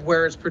lot of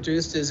where it's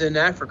produced is in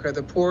Africa,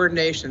 the poorer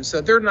nations.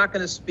 So they're not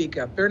going to speak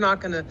up. They're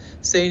not going to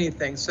say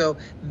anything. So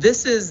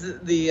this is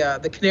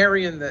the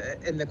canary in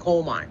the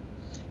coal mine,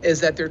 is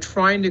that they're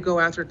trying to go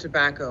after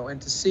tobacco and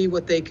to see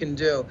what they can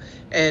do.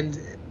 And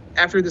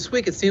after this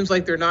week, it seems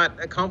like they're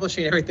not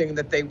accomplishing everything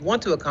that they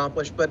want to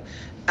accomplish, but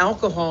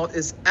alcohol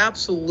is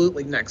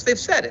absolutely next. They've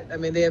said it. I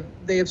mean,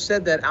 they have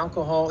said that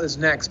alcohol is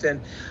next.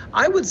 And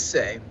I would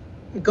say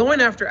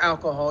going after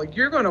alcohol,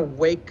 you're going to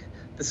wake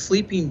the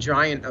sleeping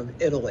giant of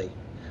Italy.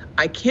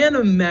 I can't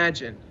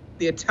imagine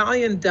the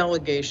Italian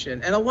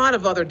delegation and a lot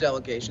of other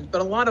delegations,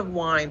 but a lot of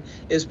wine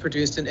is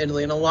produced in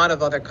Italy and a lot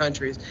of other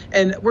countries.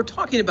 And we're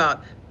talking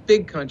about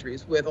big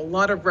countries with a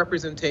lot of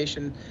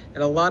representation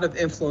and a lot of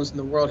influence in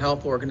the World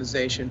Health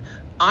Organization.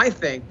 I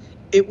think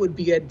it would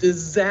be a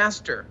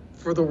disaster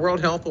for the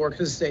World Health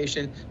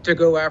Organization to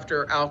go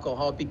after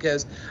alcohol,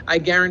 because I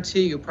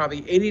guarantee you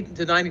probably 80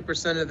 to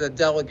 90% of the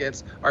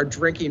delegates are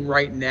drinking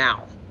right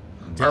now,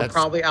 are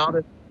probably out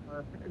of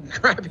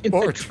grabbing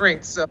a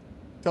drink. So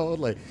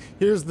totally.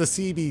 Here's the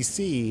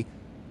CBC,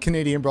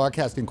 Canadian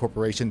Broadcasting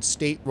Corporation,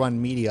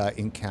 state-run media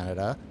in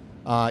Canada.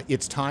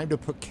 It's time to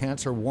put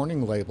cancer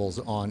warning labels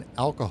on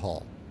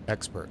alcohol,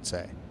 experts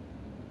say.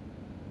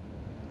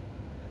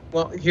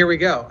 Well, here we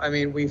go. I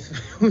mean, we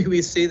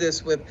see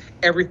this with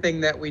everything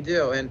that we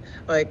do, and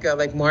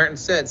like Martin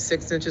said,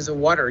 6 inches of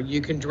water,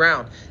 you can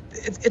drown.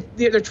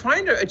 They're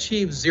trying to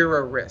achieve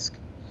zero risk.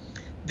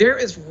 There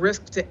is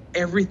risk to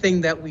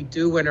everything that we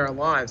do in our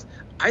lives.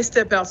 I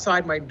step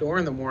outside my door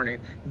in the morning.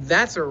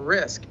 That's a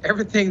risk.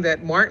 Everything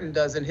that Martin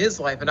does in his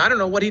life, and I don't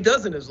know what he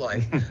does in his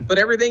life, but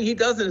everything he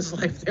does in his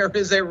life, there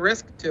is a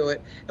risk to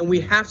it, and we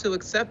have to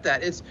accept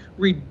that. It's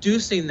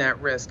reducing that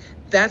risk.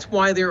 That's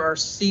why there are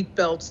seat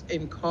belts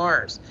in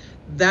cars.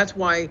 That's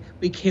why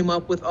we came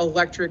up with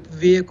electric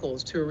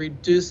vehicles, to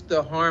reduce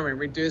the harm and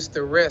reduce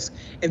the risk.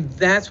 And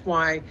that's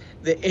why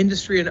the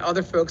industry and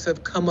other folks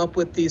have come up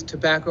with these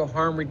tobacco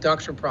harm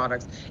reduction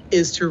products,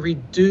 is to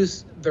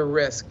reduce the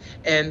risk.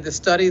 And the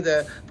study,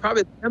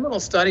 probably the seminal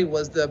study,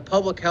 was the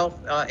Public Health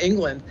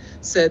England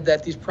said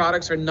that these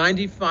products are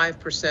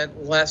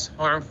 95% less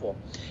harmful.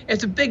 And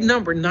it's a big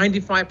number,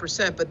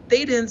 95%, but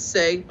they didn't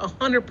say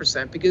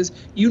 100%, because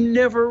you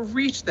never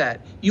reach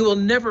that. You will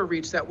never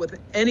reach that with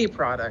any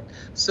product.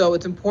 So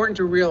it's important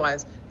to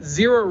realize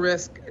zero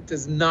risk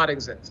does not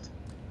exist.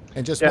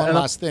 And just one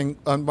last thing,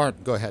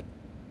 Martin, go ahead.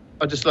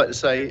 I'd just like to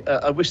say,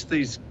 I wish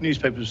these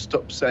newspapers would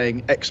stop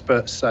saying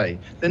experts say.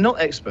 They're not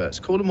experts.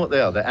 Call them what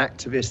they are. They're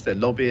activists, they're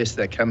lobbyists,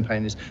 they're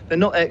campaigners. They're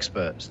not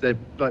experts. They're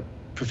like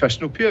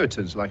professional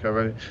Puritans, like I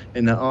wrote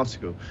in that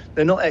article.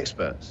 They're not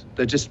experts.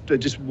 They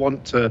just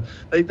want to,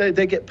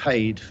 they get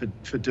paid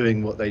for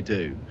doing what they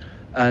do.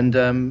 And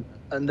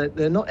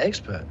they're not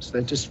experts.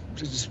 They're just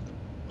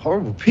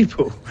horrible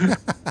people.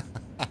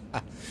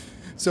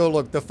 So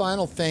look, the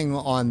final thing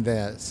on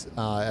this,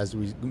 as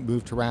we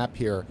move to wrap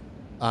here,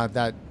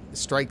 that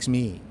strikes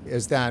me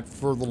is that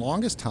for the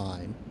longest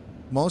time,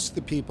 most of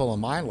the people in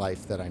my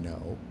life that I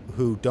know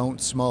who don't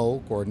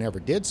smoke or never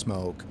did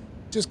smoke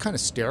just kind of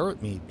stare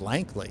at me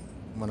blankly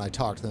when I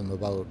talk to them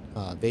about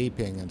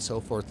vaping and so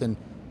forth. And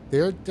they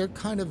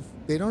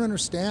don't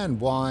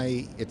understand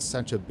why it's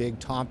such a big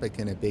topic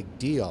and a big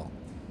deal.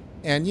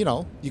 And, you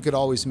know, you could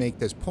always make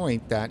this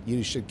point that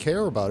you should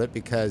care about it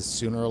because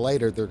sooner or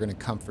later they're going to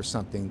come for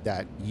something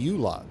that you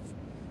love.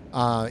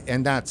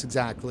 And that's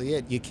exactly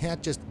it. You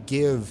can't just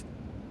give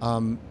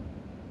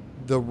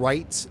the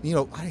rights, you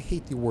know, I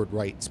hate the word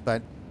rights,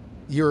 but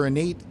your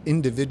innate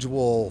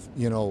individual,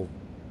 you know,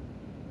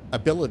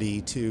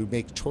 ability to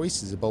make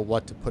choices about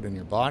what to put in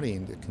your body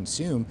and to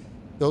consume,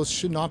 those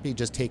should not be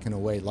just taken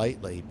away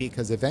lightly,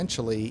 because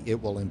eventually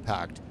it will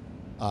impact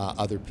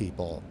other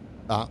people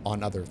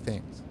on other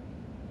things.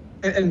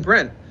 And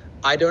Brent,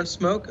 I don't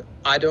smoke,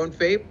 I don't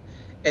vape,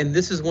 and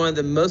this is one of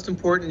the most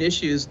important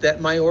issues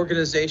that my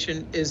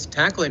organization is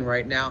tackling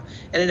right now.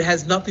 And it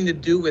has nothing to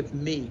do with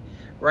me,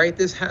 right?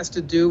 This has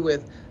to do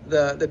with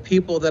the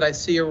people that I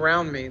see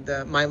around me,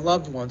 my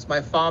loved ones,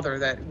 my father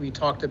that we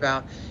talked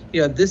about.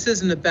 You know, this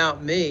isn't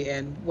about me.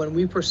 And when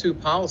we pursue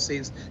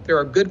policies, there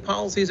are good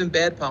policies and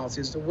bad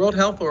policies. The World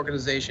Health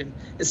Organization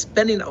is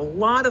spending a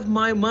lot of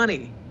my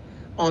money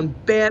on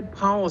bad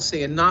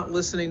policy and not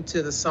listening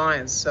to the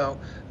science. So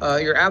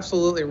you're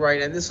absolutely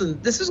right. And this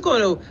is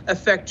going to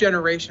affect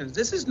generations.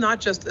 This is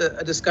not just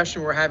a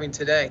discussion we're having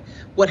today.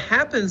 What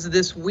happens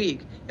this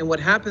week and what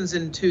happens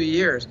in 2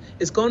 years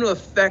is going to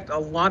affect a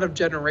lot of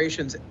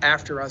generations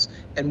after us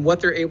and what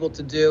they're able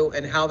to do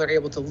and how they're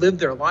able to live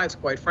their lives,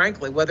 quite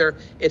frankly, whether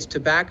it's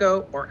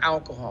tobacco or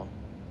alcohol.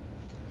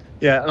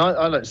 Yeah, and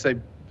I like to say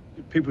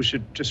people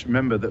should just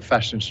remember that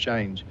fashions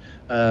change.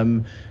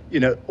 You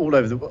know, all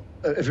over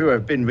everywhere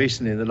I've been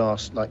recently in the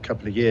last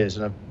couple of years,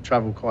 and I've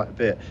travelled quite a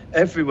bit.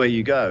 Everywhere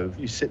you go,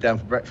 you sit down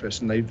for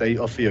breakfast and they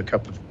offer you a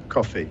cup of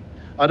coffee.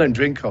 I don't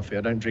drink coffee.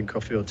 I don't drink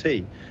coffee or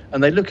tea,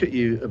 and they look at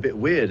you a bit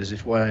weird as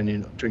if why are you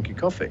not drinking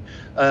coffee?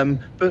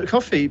 But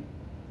coffee,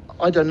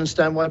 I don't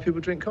understand why people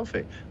drink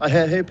coffee. I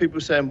hear people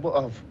saying, well,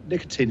 oh,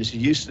 nicotine is a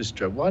useless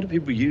drug. Why do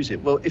people use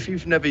it? Well, if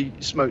you've never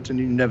smoked and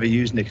you've never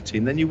used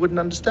nicotine, then you wouldn't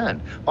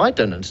understand. I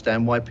don't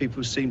understand why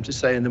people seem to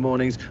say in the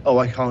mornings, oh,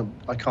 I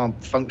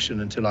can't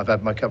function until I've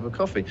had my cup of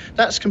coffee.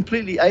 That's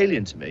completely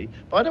alien to me,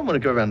 but I don't want to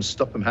go around and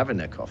stop them having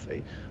their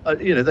coffee.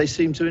 You know, they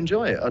seem to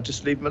enjoy it. I'll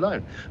just leave them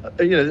alone.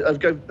 You know,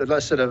 like I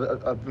said, I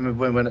remember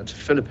when I went up to the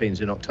Philippines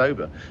in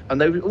October,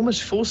 and they were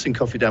almost forcing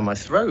coffee down my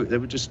throat. They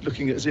were just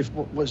looking as if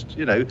what was,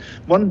 you know,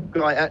 one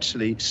guy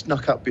actually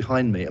snuck up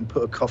behind me and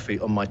put a coffee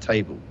on my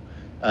table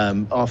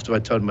after I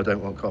told him I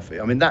don't want coffee.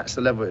 I mean, that's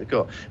the level it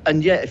got.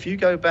 And yet, if you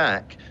go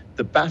back,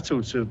 the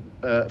battle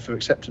for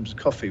acceptance of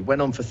coffee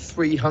went on for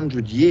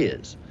 300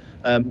 years.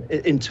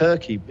 In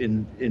Turkey,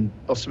 in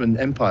Ottoman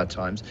Empire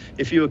times,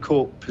 if you were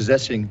caught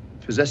possessing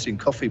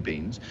coffee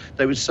beans,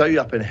 they would sew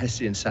you up in a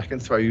Hessian sack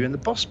and throw you in the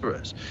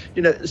Bosporus.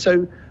 You know,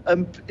 so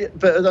but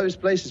at those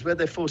places where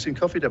they're forcing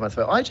coffee down my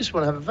throat, I just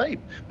want to have a vape.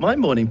 My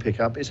morning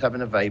pickup is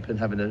having a vape and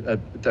having a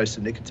dose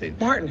of nicotine.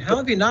 Martin, how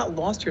have you not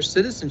lost your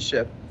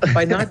citizenship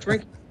by not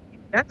drinking?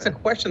 That's a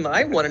question that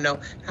I want to know.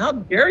 How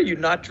dare you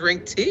not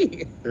drink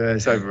tea? Yeah,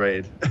 it's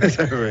overrated. It's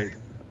overrated.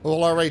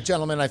 Well, all right,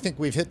 gentlemen, I think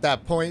we've hit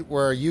that point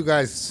where you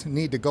guys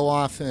need to go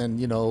off and,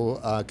 you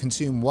know,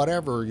 consume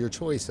whatever your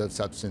choice of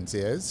substance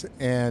is.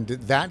 And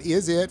that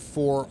is it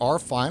for our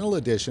final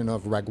edition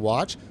of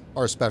RegWatch,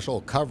 our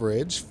special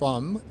coverage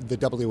from the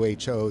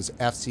WHO's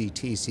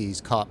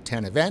FCTC's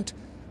COP10 event.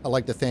 I'd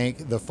like to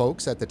thank the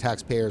folks at the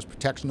Taxpayers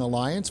Protection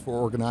Alliance for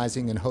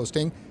organizing and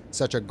hosting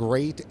such a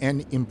great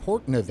and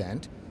important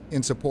event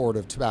in support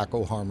of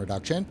tobacco harm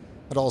reduction.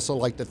 I'd also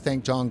like to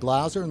thank John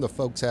Glauser and the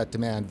folks at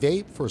DEMAND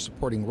VAPE for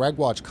supporting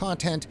RegWatch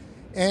content,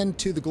 and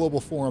to the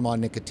Global Forum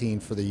on Nicotine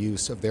for the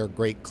use of their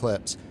great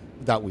clips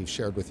that we've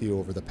shared with you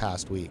over the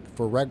past week.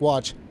 For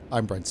RegWatch,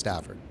 I'm Brent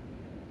Stafford.